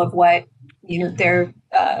example of what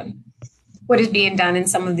what is being done in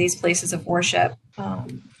some of these places of worship.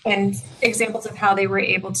 And examples of how they were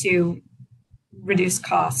able to reduce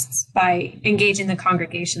costs by engaging the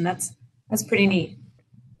congregation. That's pretty neat.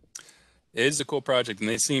 It is a cool project, and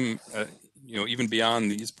they seem, even beyond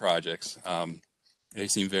these projects, they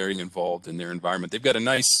seem very involved in their environment. They've got a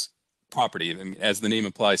nice property. I mean, as the name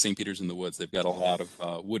implies, St. Peter's in the Woods, they've got a lot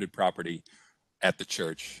of wooded property at the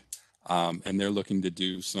church, and they're looking to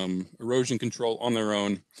do some erosion control on their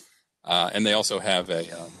own. And they also have a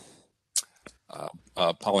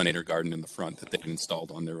pollinator garden in the front that they've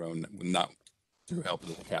installed on their own, not through help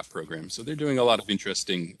of the CAP program. So they're doing a lot of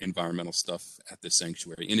interesting environmental stuff at this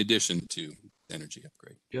sanctuary, in addition to energy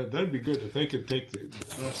upgrade. Yeah, that'd be good if they could take the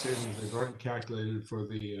cost savings they've already calculated for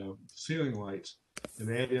the ceiling lights and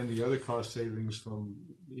add in the other cost savings from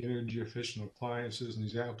the energy efficient appliances and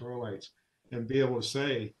these outdoor lights, and be able to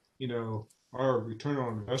say, our return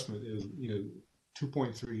on investment is,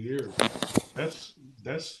 2.3 years. That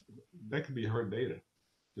could be hard data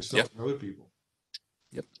to sell to other people.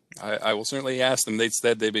 Yep, I will certainly ask them. They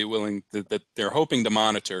said they'd be willing, that they're hoping to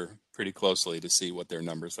monitor pretty closely to see what their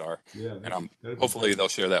numbers are. Yeah, and hopefully they'll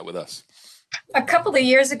share that with us. A couple of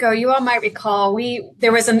years ago, you all might recall,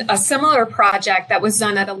 there was a similar project that was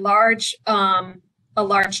done at a large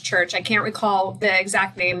church. I can't recall the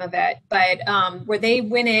exact name of it, but where they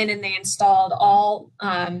went in and they installed all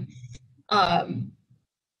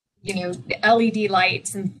LED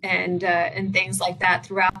lights and things like that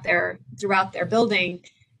throughout their building,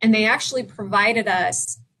 and they actually provided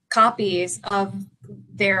us copies of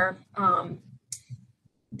their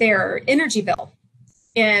energy bill.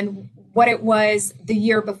 And what it was the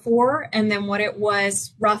year before and then what it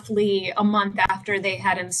was roughly a month after they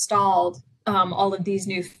had installed all of these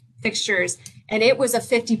new fixtures. And it was a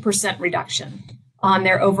 50% reduction on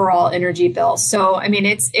their overall energy bill. So, I mean,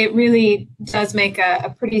 it really does make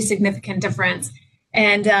a pretty significant difference.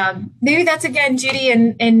 And maybe that's, again, Judy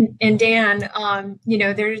and Dan, you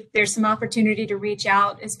know, there's some opportunity to reach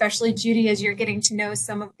out, especially Judy, as you're getting to know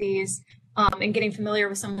some of these and getting familiar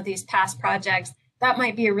with some of these past projects. That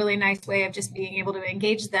might be a really nice way of just being able to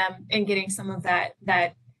engage them and getting some of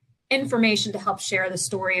that information to help share the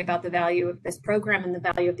story about the value of this program and the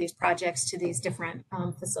value of these projects to these different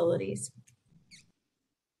facilities.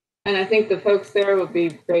 And I think the folks there would be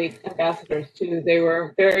great ambassadors too. They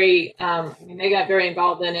were very, I mean, they got very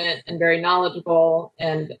involved in it and very knowledgeable.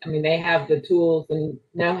 And I mean, they have the tools and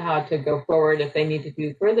know how to go forward if they need to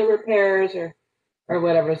do further repairs or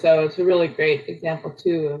whatever. So it's a really great example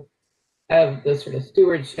too of the sort of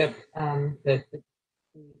stewardship that the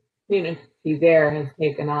community there has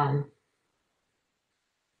taken on.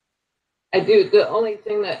 The only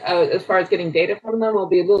thing that, as far as getting data from them, will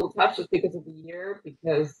be a little tough just because of the year,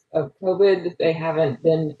 because of COVID. They haven't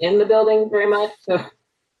been in the building very much, so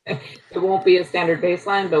it won't be a standard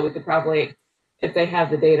baseline, but we could probably, if they have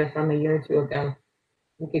the data from a year or two ago,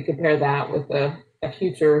 we could compare that with a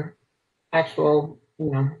future actual,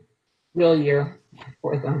 you know, real year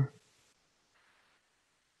for them.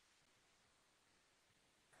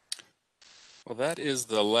 Well, that is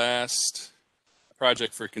the last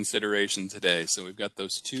project for consideration today. So we've got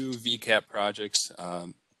those two VCAP projects,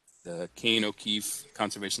 the Kane O'Keefe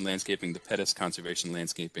Conservation Landscaping, the Pettis Conservation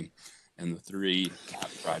Landscaping, and the three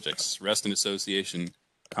CAP projects, Reston Association,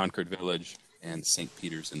 Concord Village, and St.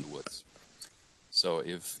 Peter's in the Woods. So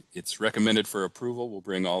if it's recommended for approval, we'll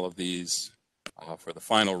bring all of these for the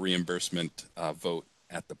final reimbursement vote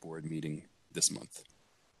at the board meeting this month.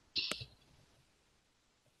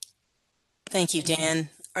 Thank you, Dan.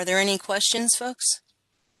 Are there any questions, folks?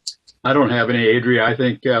 I don't have any, Adria. I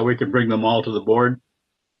think we could bring them all to the board.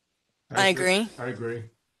 I agree. I agree.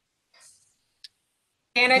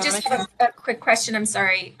 And I just have a quick question. I'm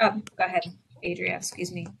sorry. Go ahead, Adria.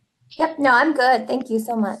 Excuse me. Yep, no, I'm good. Thank you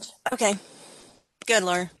so much. Okay. Good,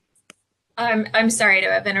 Laura. I'm sorry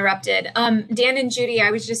to have interrupted. Dan and Judy,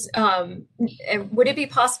 I was just, would it be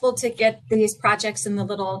possible to get these projects in the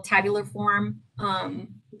little tabular form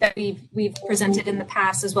that we've presented in the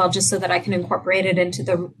past as well, just so that I can incorporate it into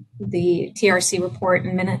the TRC report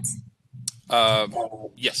in minutes?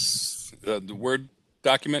 Yes, the Word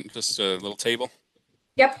document, just a little table.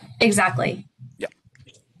 Yep, exactly. Yeah.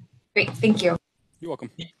 Great, thank you. You're welcome.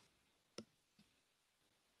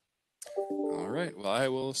 All right, well, I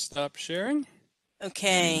will stop sharing.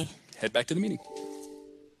 Okay. Head back to the meeting.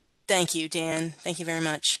 Thank you, Dan. Thank you very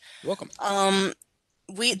much. You're welcome.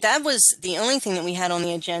 That was the only thing that we had on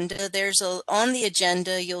the agenda. On the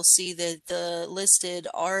agenda, you'll see that the listed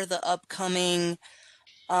are the upcoming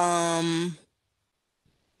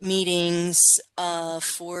meetings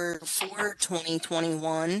for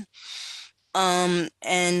 2021.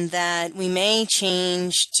 And that we may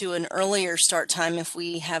change to an earlier start time if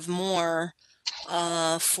we have more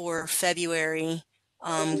for February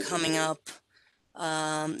coming up.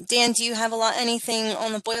 Dan, do you have anything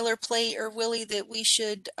on the boilerplate, or Willie, that we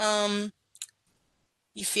should,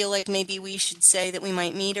 you feel like maybe we should say that we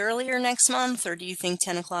might meet earlier next month, or do you think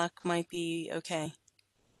 10 o'clock might be okay?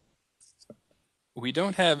 We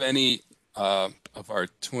don't have any of our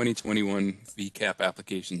 2021 VCAP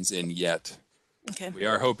applications in yet. Okay. We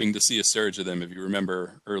are hoping to see a surge of them. If you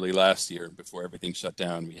remember early last year, before everything shut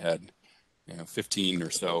down, we had 15 or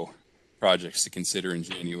so projects to consider in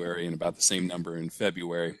January and about the same number in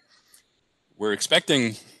February. We're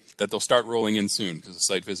expecting that they'll start rolling in soon because the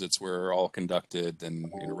site visits were all conducted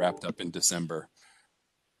and wrapped up in December.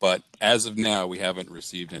 But as of now, we haven't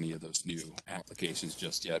received any of those new applications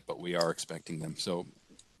just yet, but we are expecting them. So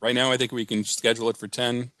right now, I think we can schedule it for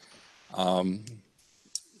 10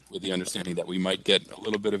 with the understanding that we might get a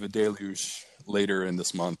little bit of a deluge later in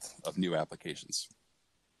this month of new applications.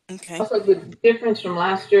 Okay. Also, the difference from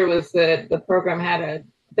last year was that the program had a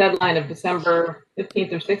deadline of December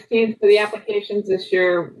 15th or 16th for the applications. This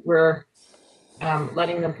year, we're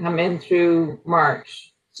letting them come in through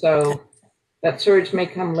March. So that surge may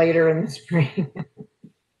come later in the spring.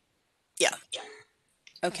 Yeah.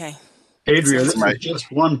 Okay. Adria, this is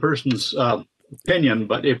just one person's opinion,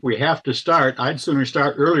 but if we have to start, I'd sooner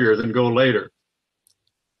start earlier than go later.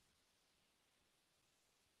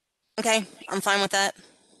 Okay, I'm fine with that.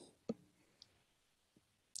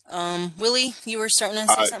 Willie, you were starting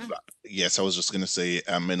to say something? Yes, I was just going to say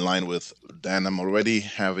I'm in line with Dan. I'm already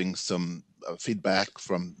having some feedback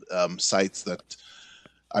from sites that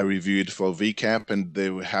I reviewed for VCAP, and they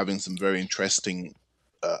were having some very interesting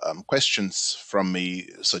questions from me,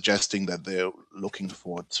 suggesting that they're looking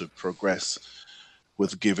forward to progress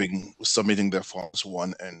with submitting their forms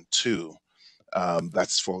 1 and 2.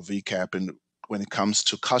 That's for VCAP. And when it comes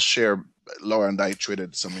to cost share, Laura and I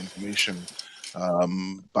traded some information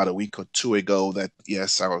about a week or 2 ago that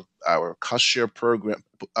yes, our cost share program,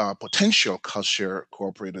 potential cost share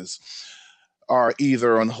cooperators are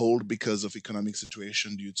either on hold because of economic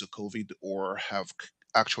situation due to COVID, or have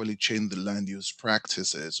actually changed the land use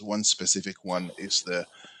practices. One specific one is the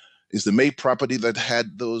May property that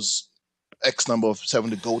had those X number of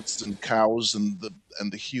 70 goats and cows and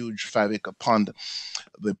the huge 5-acre pond.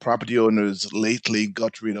 The property owners lately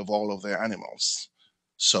got rid of all of their animals,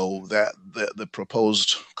 so that the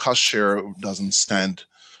proposed cost share doesn't stand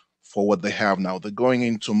for what they have now. They're going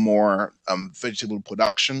into more vegetable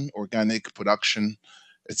production, organic production,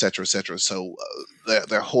 etc., etc. So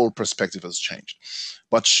their whole perspective has changed.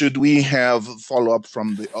 But should we have follow-up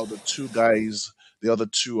from the other two guys, the other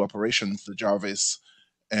two operations, the Jarvis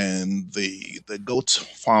and the goat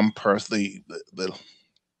farm person, the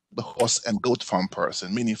horse and goat farm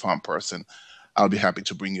person, mini farm person, I'll be happy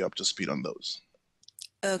to bring you up to speed on those.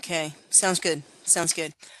 Okay, sounds good. Sounds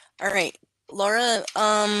good. All right, Laura,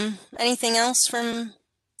 anything else from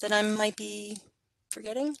that I might be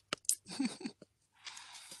forgetting?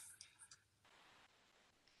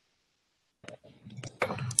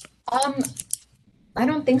 I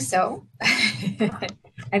don't think so.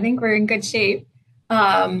 I think we're in good shape.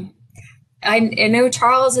 I know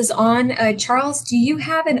Charles is on. Charles, do you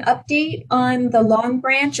have an update on the Long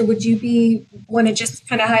Branch, or would you want to just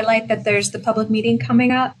kind of highlight that there's the public meeting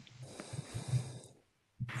coming up?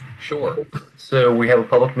 Sure. So we have a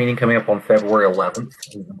public meeting coming up on February 11th.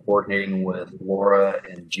 We've been coordinating with Laura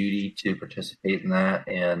and Judy to participate in that.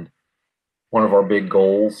 And one of our big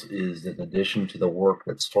goals is, in addition to the work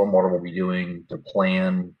that Stormwater will be doing to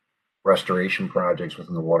plan restoration projects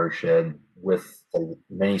within the watershed with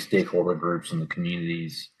many stakeholder groups in the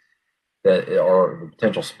communities that are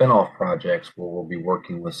potential spinoff projects, where we'll be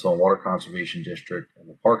working with Soil and Water Conservation District and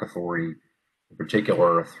the Park Authority in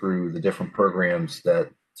particular through the different programs that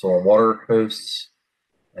Soil and Water hosts,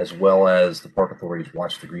 as well as the Park Authority's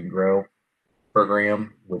Watch the Green Grow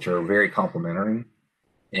program, which are very complementary.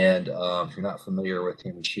 And if you're not familiar with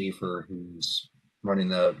Tammy Schaefer, who's running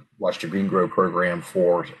the Watch the Green Grow program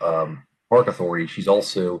for Park Authority, she's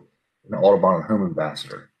also an Audubon Home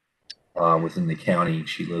Ambassador within the county.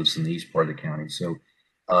 She lives in the east part of the county. So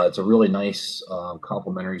it's a really nice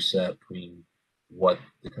complementary set between what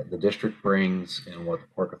the district brings and what the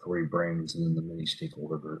Park Authority brings, and then the many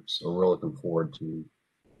stakeholder groups. So we're looking forward to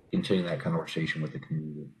continuing that conversation with the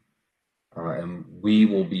community. And we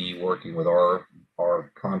will be working with our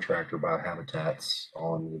contractor, Biohabitats,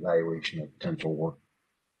 on the evaluation of potential work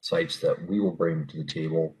sites that we will bring to the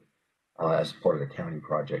table as part of the county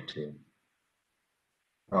project too.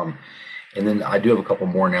 And then I do have a couple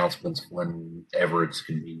more announcements whenever it's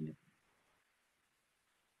convenient.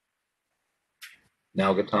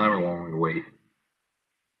 Now a good time, or want we to wait?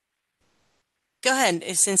 Go ahead,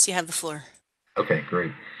 since you have the floor. Okay,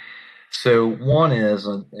 great. So one is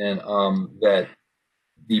that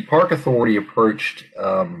the Park Authority approached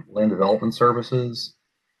Land Development Services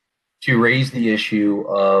to raise the issue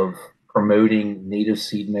of promoting native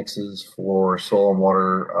seed mixes for soil and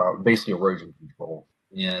water, basically erosion control.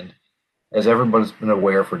 And as everybody's been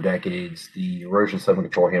aware for decades, the Erosion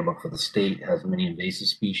Sediment Control Handbook for the state has many invasive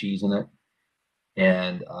species in it.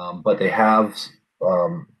 And but they have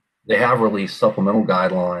released supplemental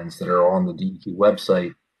guidelines that are on the DEQ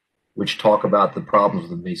website, which talk about the problems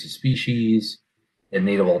with invasive species and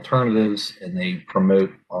native alternatives, and they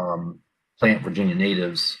promote plant Virginia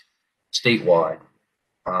natives statewide,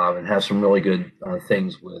 and have some really good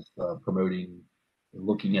things with promoting,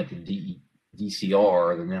 looking at the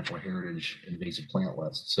DCR, the Natural Heritage Invasive Plant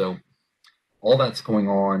List. So all that's going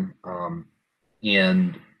on,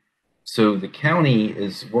 and so the county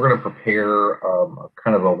we're going to prepare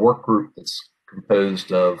kind of a work group that's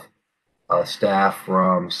composed of staff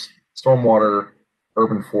from Stormwater,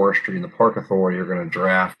 Urban Forestry, and the Park Authority are going to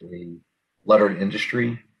draft a letter to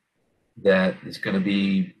industry that is going to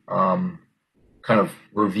be kind of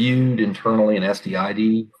reviewed internally in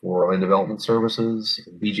SDID for Land Development Services.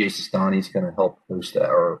 BJ Sistani is going to help host that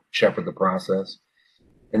or shepherd the process.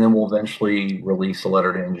 And then we'll eventually release a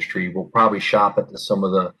letter to industry. We'll probably shop it to some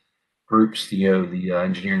of the groups, the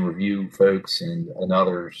engineering review folks and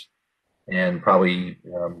others, and probably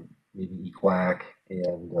maybe EQUAC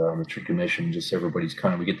and the Tree Commission, just everybody's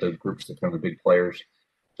we get the groups that kind of the big players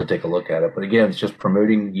to take a look at it. But again, it's just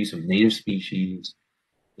promoting use of native species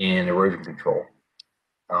in erosion control.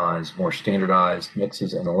 It's more standardized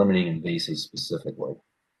mixes and eliminating invasives specifically.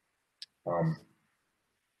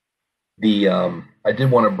 I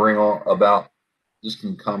did want to bring on about just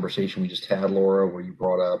in conversation we just had, Laura, where you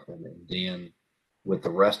brought up and Dan with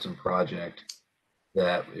the Reston project,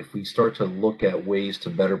 that if we start to look at ways to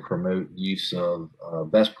better promote use of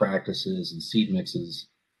best practices and seed mixes,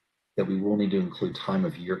 that we will need to include time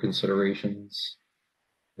of year considerations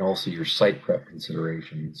and also your site prep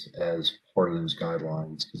considerations as part of those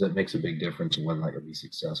guidelines, because that makes a big difference in whether or not you'll be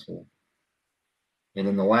successful. And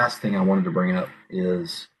then the last thing I wanted to bring up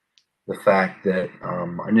is the fact that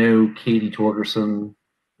I know Katie Torgerson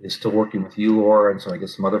is still working with you, Laura, and so I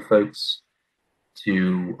guess some other folks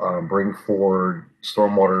to bring forward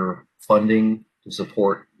stormwater funding to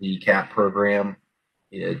support the CAP program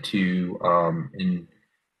to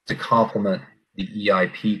complement the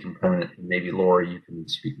EIP component. And maybe Laura, you can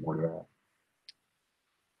speak more to that.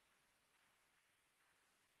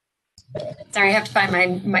 Sorry, I have to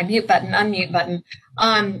find my mute button, unmute button.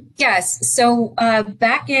 Yes, so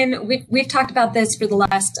back in, we've talked about this for the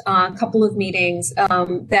last couple of meetings,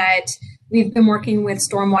 that we've been working with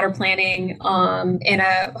stormwater planning and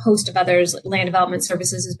a host of others. Land Development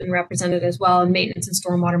Services has been represented as well, and maintenance and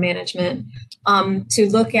stormwater management, to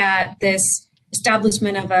look at this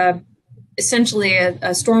establishment of essentially a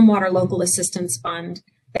stormwater local assistance fund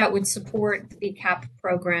that would support the VCAP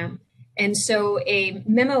program. And so a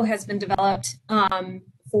memo has been developed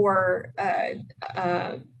for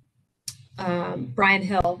Brian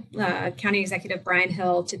Hill, County Executive Brian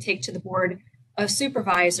Hill, to take to the Board of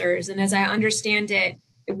Supervisors. And as I understand it,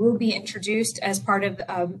 it will be introduced as part of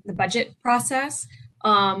the budget process,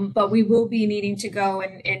 but we will be needing to go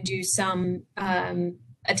and do some,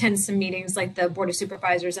 attend some meetings like the Board of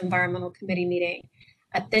Supervisors Environmental Committee meeting.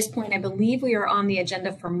 At this point, I believe we are on the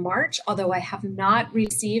agenda for March, although I have not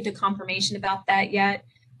received a confirmation about that yet.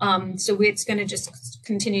 So it's going to just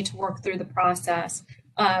continue to work through the process.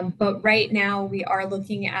 But right now we are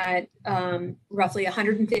looking at roughly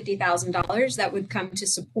 $150,000 that would come to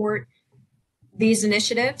support these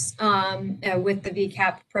initiatives with the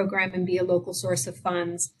VCAP program and be a local source of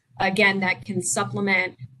funds. Again, that can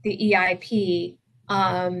supplement the EIP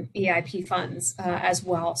funds as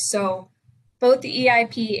well. So both the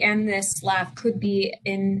EIP and this SLAF could be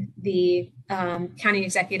in the county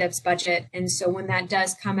executive's budget. And so when that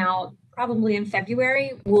does come out, probably in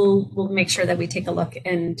February, we'll make sure that we take a look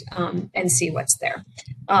and see what's there.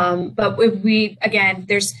 But we're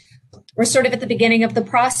sort of at the beginning of the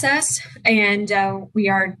process, and we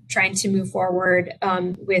are trying to move forward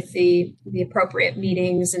with the appropriate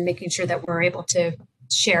meetings and making sure that we're able to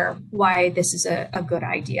share why this is a good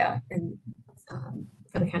idea and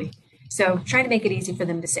for the county. So trying to make it easy for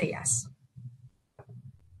them to say yes.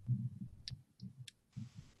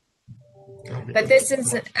 But this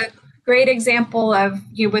is a great example of,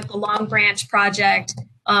 with the Long Branch project,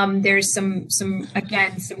 there's some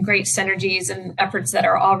great synergies and efforts that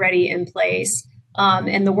are already in place.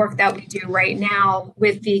 And the work that we do right now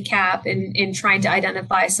with VCAP in trying to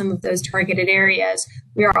identify some of those targeted areas,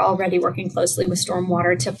 we are already working closely with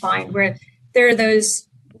Stormwater to find where there are those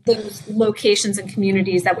locations and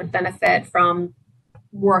communities that would benefit from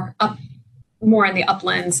work up more in the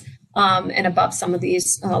uplands and above some of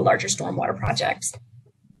these larger stormwater projects.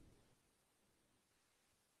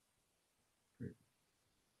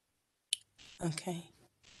 Okay.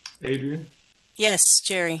 Adrian? Yes,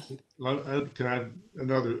 Jerry. Can I have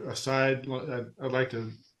another aside? I'd like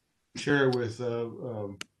to share with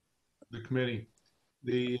the committee.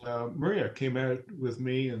 Maria came out with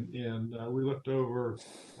me and we looked over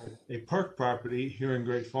a park property here in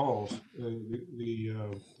Great Falls,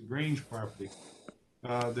 the Grange property,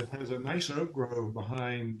 that has a nice oak grove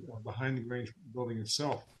behind the Grange building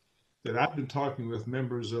itself, that I've been talking with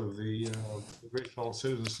members of the Great Falls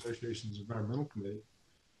Citizens Association's Environmental Committee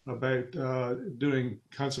about doing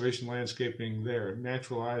conservation landscaping there,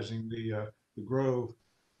 naturalizing the grove.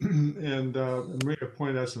 And Maria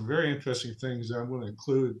pointed out some very interesting things that I'm going to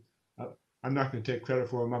include. I'm not going to take credit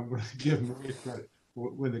for them. I'm going to give Maria credit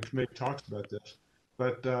when the committee talks about this.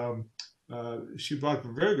 But she brought up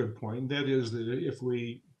a very good point. That is that if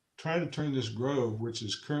we try to turn this grove, which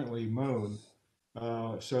is currently mown,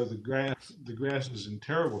 so the grass is in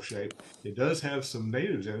terrible shape. It does have some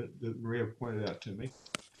natives in it that Maria pointed out to me,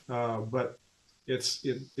 but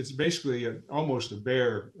it's basically almost a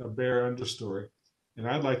bare understory. And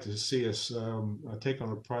I'd like to see us take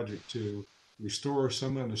on a project to restore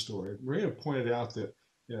some understory. Maria pointed out that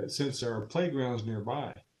since there are playgrounds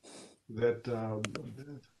nearby, that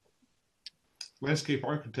landscape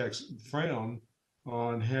architects frown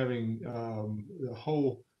on having the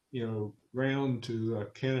whole, ground to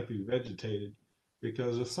canopy vegetated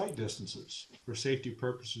because of sight distances for safety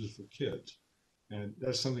purposes for kids. And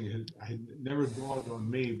that's something that had never dawned on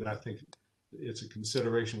me, but I think it's a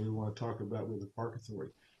consideration we want to talk about with the Park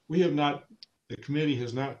Authority. We have not, the committee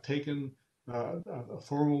has not taken a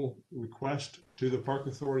formal request to the Park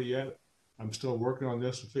Authority yet. I'm still working on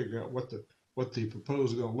this to figure out what the proposal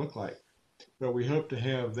is going to look like. But we hope to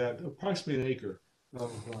have that approximately an acre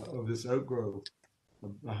of this oak grove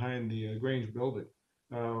behind the Grange building,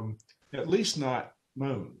 at least not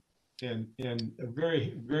mown, and a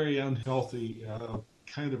very, very unhealthy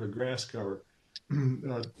kind of a grass cover,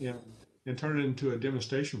 and turn it into a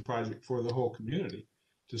demonstration project for the whole community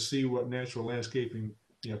to see what natural landscaping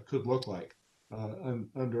could look like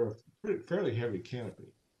under a fairly heavy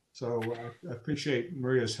canopy. So I appreciate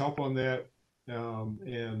Maria's help on that,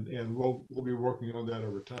 and we'll be working on that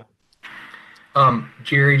over time.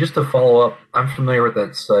 Jerry, just to follow up, I'm familiar with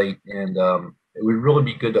that site, and it would really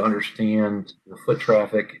be good to understand the foot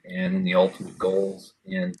traffic and the ultimate goals.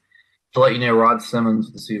 And to let you know, Rod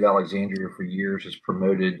Simmons, the city of Alexandria, for years has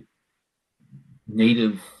promoted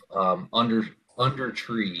native under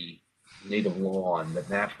tree native lawn that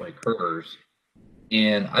naturally occurs.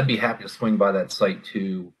 And I'd be happy to swing by that site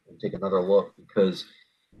too and take another look, because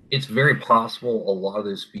it's very possible a lot of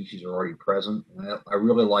those species are already present. And I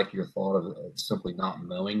really like your thought of simply not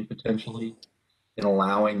mowing potentially and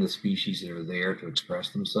allowing the species that are there to express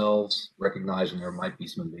themselves, recognizing there might be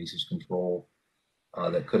some invasive control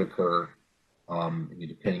that could occur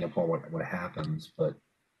depending upon what happens. But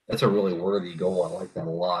that's a really worthy goal. I like that a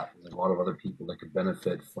lot. There's a lot of other people that could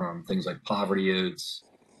benefit from things like poverty oats.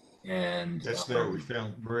 And that's there.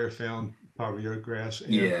 Maria found poverty oat grass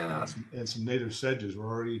and some native sedges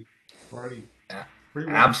were already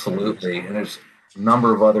absolutely. And there's a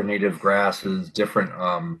number of other native grasses, different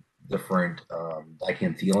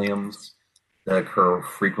dicantheliums that occur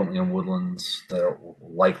frequently in woodlands that are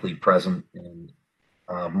likely present. And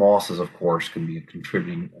mosses, of course, can be a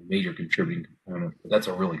major contributing component. But that's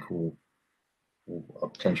a really cool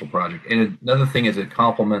potential project. And another thing is it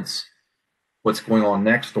complements what's going on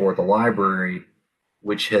next door at the library,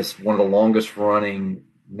 which has one of the longest running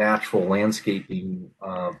natural landscaping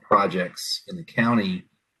projects in the county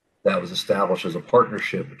that was established as a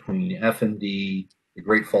partnership between FMD, the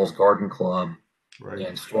Great Falls Garden Club,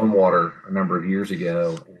 and Stormwater a number of years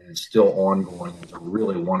ago, and it's still ongoing. It's a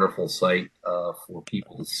really wonderful site for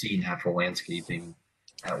people to see natural landscaping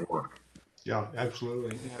at work. Yeah,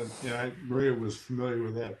 absolutely. And Maria was familiar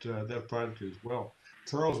with that project as well.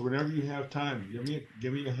 Charles, whenever you have time, give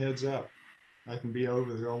me a heads up. I can be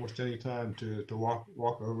over there almost any time to walk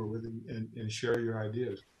over with you and share your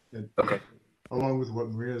ideas. And, okay. Along with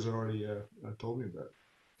what Maria's already told me about.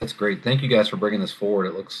 That's great. Thank you guys for bringing this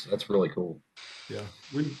forward. That's really cool. Yeah,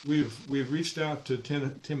 we've reached out to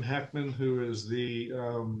Tim Hackman, who is the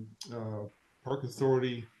Park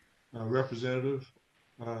Authority representative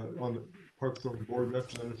on the Park Authority board,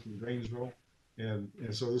 representative from Grainesville, and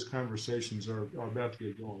so those conversations are about to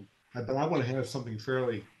get going. But I want to have something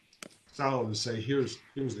fairly solid to say. Here's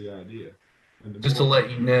the idea. Just to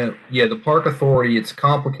let you know, yeah, the Park Authority, it's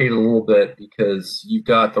complicated a little bit because you've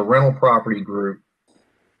got the rental property group,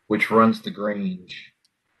 which runs the Grange.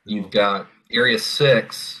 You've got Area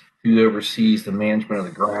 6, who oversees the management of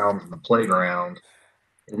the grounds and the playground.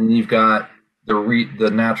 And then you've got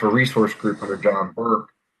the Natural Resource Group under John Burke,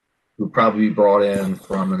 who probably be brought in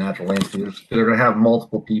from the natural landscape. They're going to have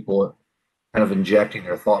multiple people kind of injecting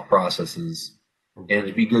their thought processes. And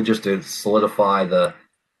it'd be good just to solidify the,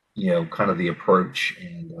 kind of the approach.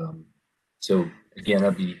 And so again,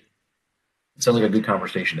 it sounds like a good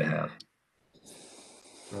conversation to have.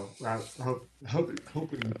 Well, I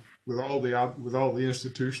hoping with all the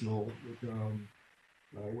institutional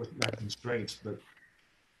with that constraints, but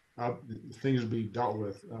things to be dealt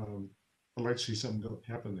with. I'd like to see something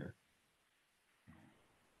happen there.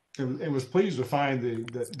 And was pleased to find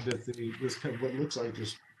this what looks like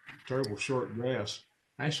this terrible short grass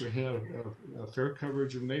actually have a fair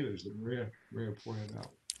coverage of natives that Maria pointed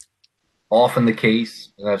out. Often the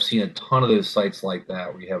case, and I've seen a ton of those sites like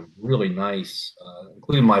that where you have really nice,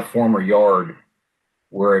 including my former yard,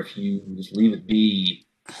 where if you just leave it be,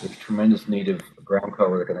 there's tremendous native ground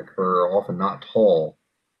cover that can occur, often not tall,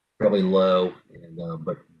 fairly low, and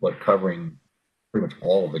but covering pretty much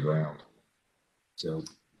all of the ground. So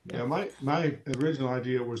yeah, my original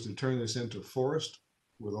idea was to turn this into forest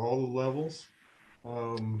with all the levels,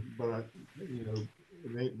 but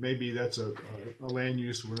maybe that's a land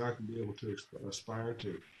use we're not going to be able to aspire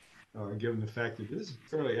to. given the fact that this is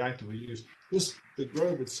fairly actively used. The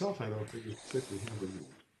grove itself, I don't think is particularly heavily used,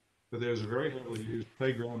 but there's a very heavily used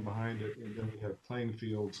playground behind it, and then we have playing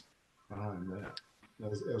fields behind that,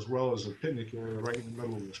 as well as a picnic area right in the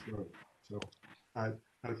middle of this grove. So I'd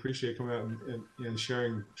appreciate coming out and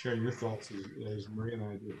sharing your thoughts as Marie and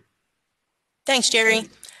I do. Thanks, Jerry.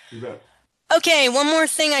 You bet. Okay, one more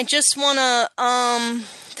thing I just want to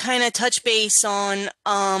kind of touch base on.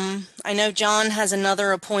 I know John has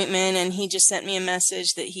another appointment, and he just sent me a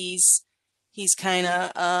message that he's kind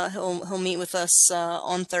of he'll meet with us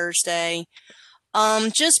on Thursday.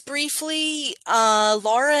 Just briefly,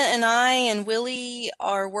 Laura and I and Willie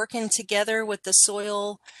are working together with the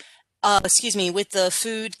with the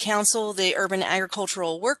Food Council, the Urban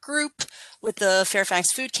Agricultural Work Group, with the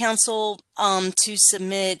Fairfax Food Council to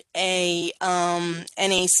submit a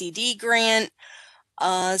NACD grant.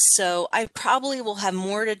 So I probably will have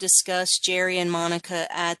more to discuss, Jerry and Monica,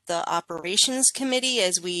 at the operations committee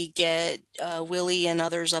as we get Willie and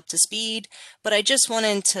others up to speed. But I just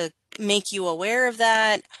wanted to make you aware of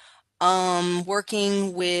that.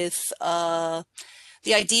 Working with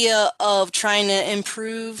the idea of trying to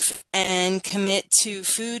improve and commit to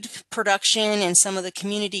food production in some of the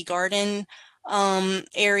community garden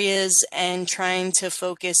areas, and trying to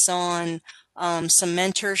focus on some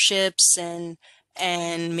mentorships and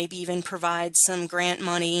maybe even provide some grant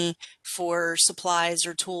money for supplies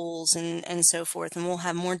or tools and so forth. And we'll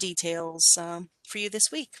have more details for you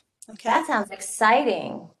this week. Okay. That sounds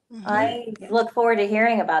exciting. I look forward to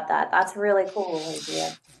hearing about that. That's really cool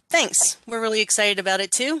idea. Thanks. We're really excited about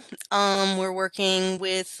it too. We're working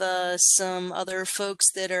with some other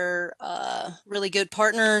folks that are really good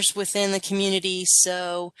partners within the community,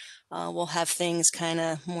 so we'll have things kind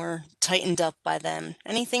of more tightened up by them.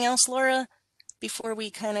 Anything else, Laura, before we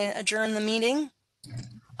kind of adjourn the meeting?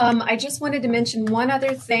 I just wanted to mention one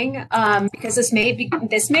other thing, because this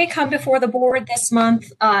may come before the board this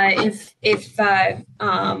month, if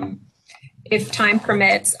time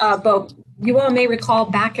permits. But you all may recall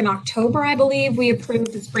back in October, I believe, we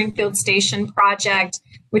approved the Springfield Station project,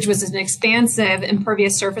 which was an expansive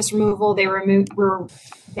impervious surface removal. They were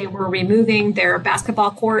removing their basketball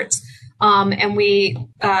courts. And we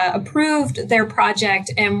approved their project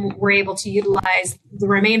and were able to utilize the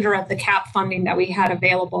remainder of the CAP funding that we had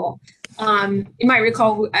available. You might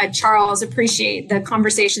recall, Charles, appreciate the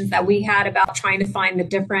conversations that we had about trying to find the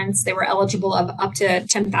difference. They were eligible of up to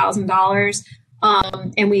 $10,000.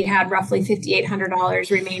 And we had roughly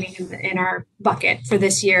 $5,800 remaining in our bucket for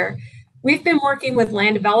this year. We've been working with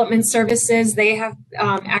Land Development Services. They have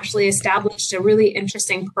actually established a really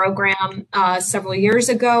interesting program several years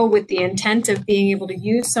ago with the intent of being able to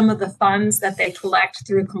use some of the funds that they collect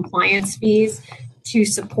through compliance fees to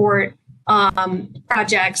support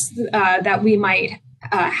projects that we might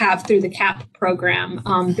have through the CAP program,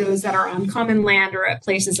 those that are on common land or at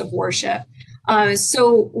places of worship.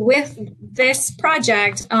 So with this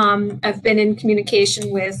project, I've been in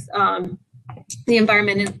communication with the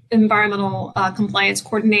environmental compliance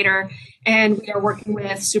coordinator, and we are working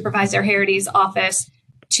with Supervisor Harity's office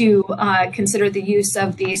to consider the use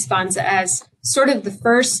of these funds as sort of the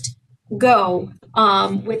first go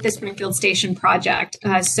with the Springfield Station project.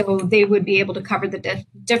 So they would be able to cover the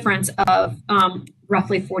difference of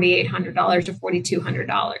roughly $4,800 to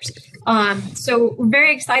 $4,200. So we're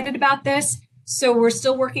very excited about this. So we're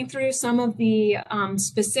still working through some of the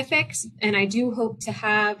specifics, and I do hope to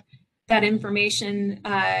have that information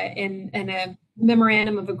in a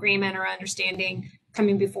memorandum of agreement or understanding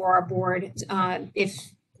coming before our board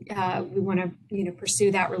if we want to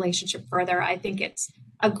pursue that relationship further. I think it's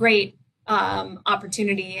a great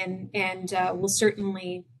opportunity, and we'll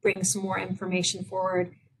certainly bring some more information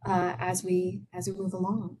forward as we move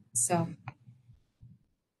along. So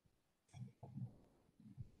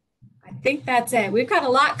I think that's it. We've got a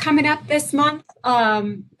lot coming up this month,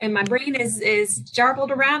 and my brain is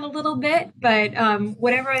jarbled around a little bit, but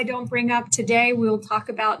whatever I don't bring up today, we'll talk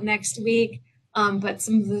about next week. But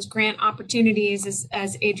some of those grant opportunities,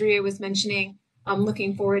 as Adria was mentioning, I'm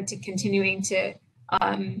looking forward to continuing to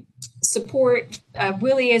support.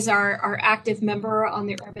 Willie is our active member on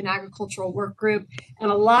the Urban Agricultural Work Group,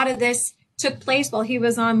 and a lot of this took place while he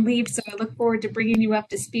was on leave, so I look forward to bringing you up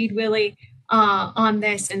to speed, Willie, on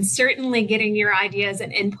this, and certainly getting your ideas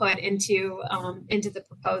and input into the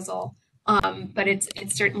proposal. But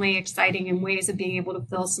it's certainly exciting in ways of being able to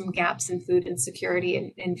fill some gaps in food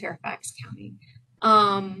insecurity in Fairfax County.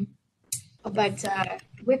 But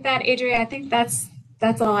with that, Adria, I think that's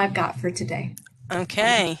all I've got for today.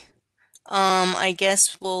 Okay. I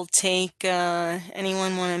guess we'll take,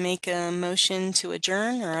 anyone want to make a motion to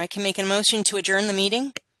adjourn, or I can make a motion to adjourn the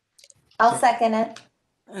meeting? I'll second it.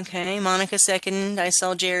 Okay, Monica second. I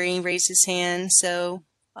saw Jerry raise his hand. So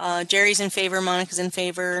Jerry's in favor, Monica's in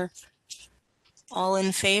favor. All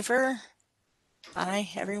in favor? Aye,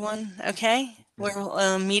 everyone. Okay,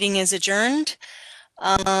 we're meeting is adjourned.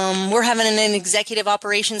 We're having an executive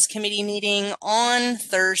operations committee meeting on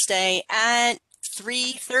Thursday at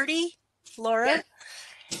 3:30, Laura.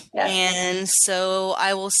 Yes. And so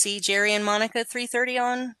I will see Jerry and Monica at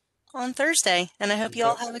 3:30 on Thursday. And I hope you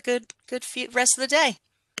all have a good rest of the day.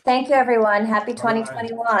 Thank you, everyone. Happy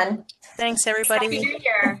 2021. Thanks, everybody. Happy New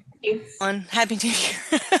Year. Happy New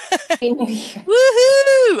Year. Happy New Year.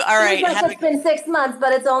 Woohoo! All right. Seems like it's been 6 months,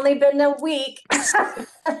 but it's only been a week.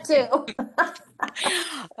 Too.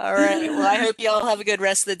 All right. Well, I hope you all have a good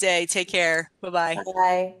rest of the day. Take care. Bye-bye.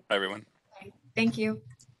 Bye. Bye, everyone. Thank you.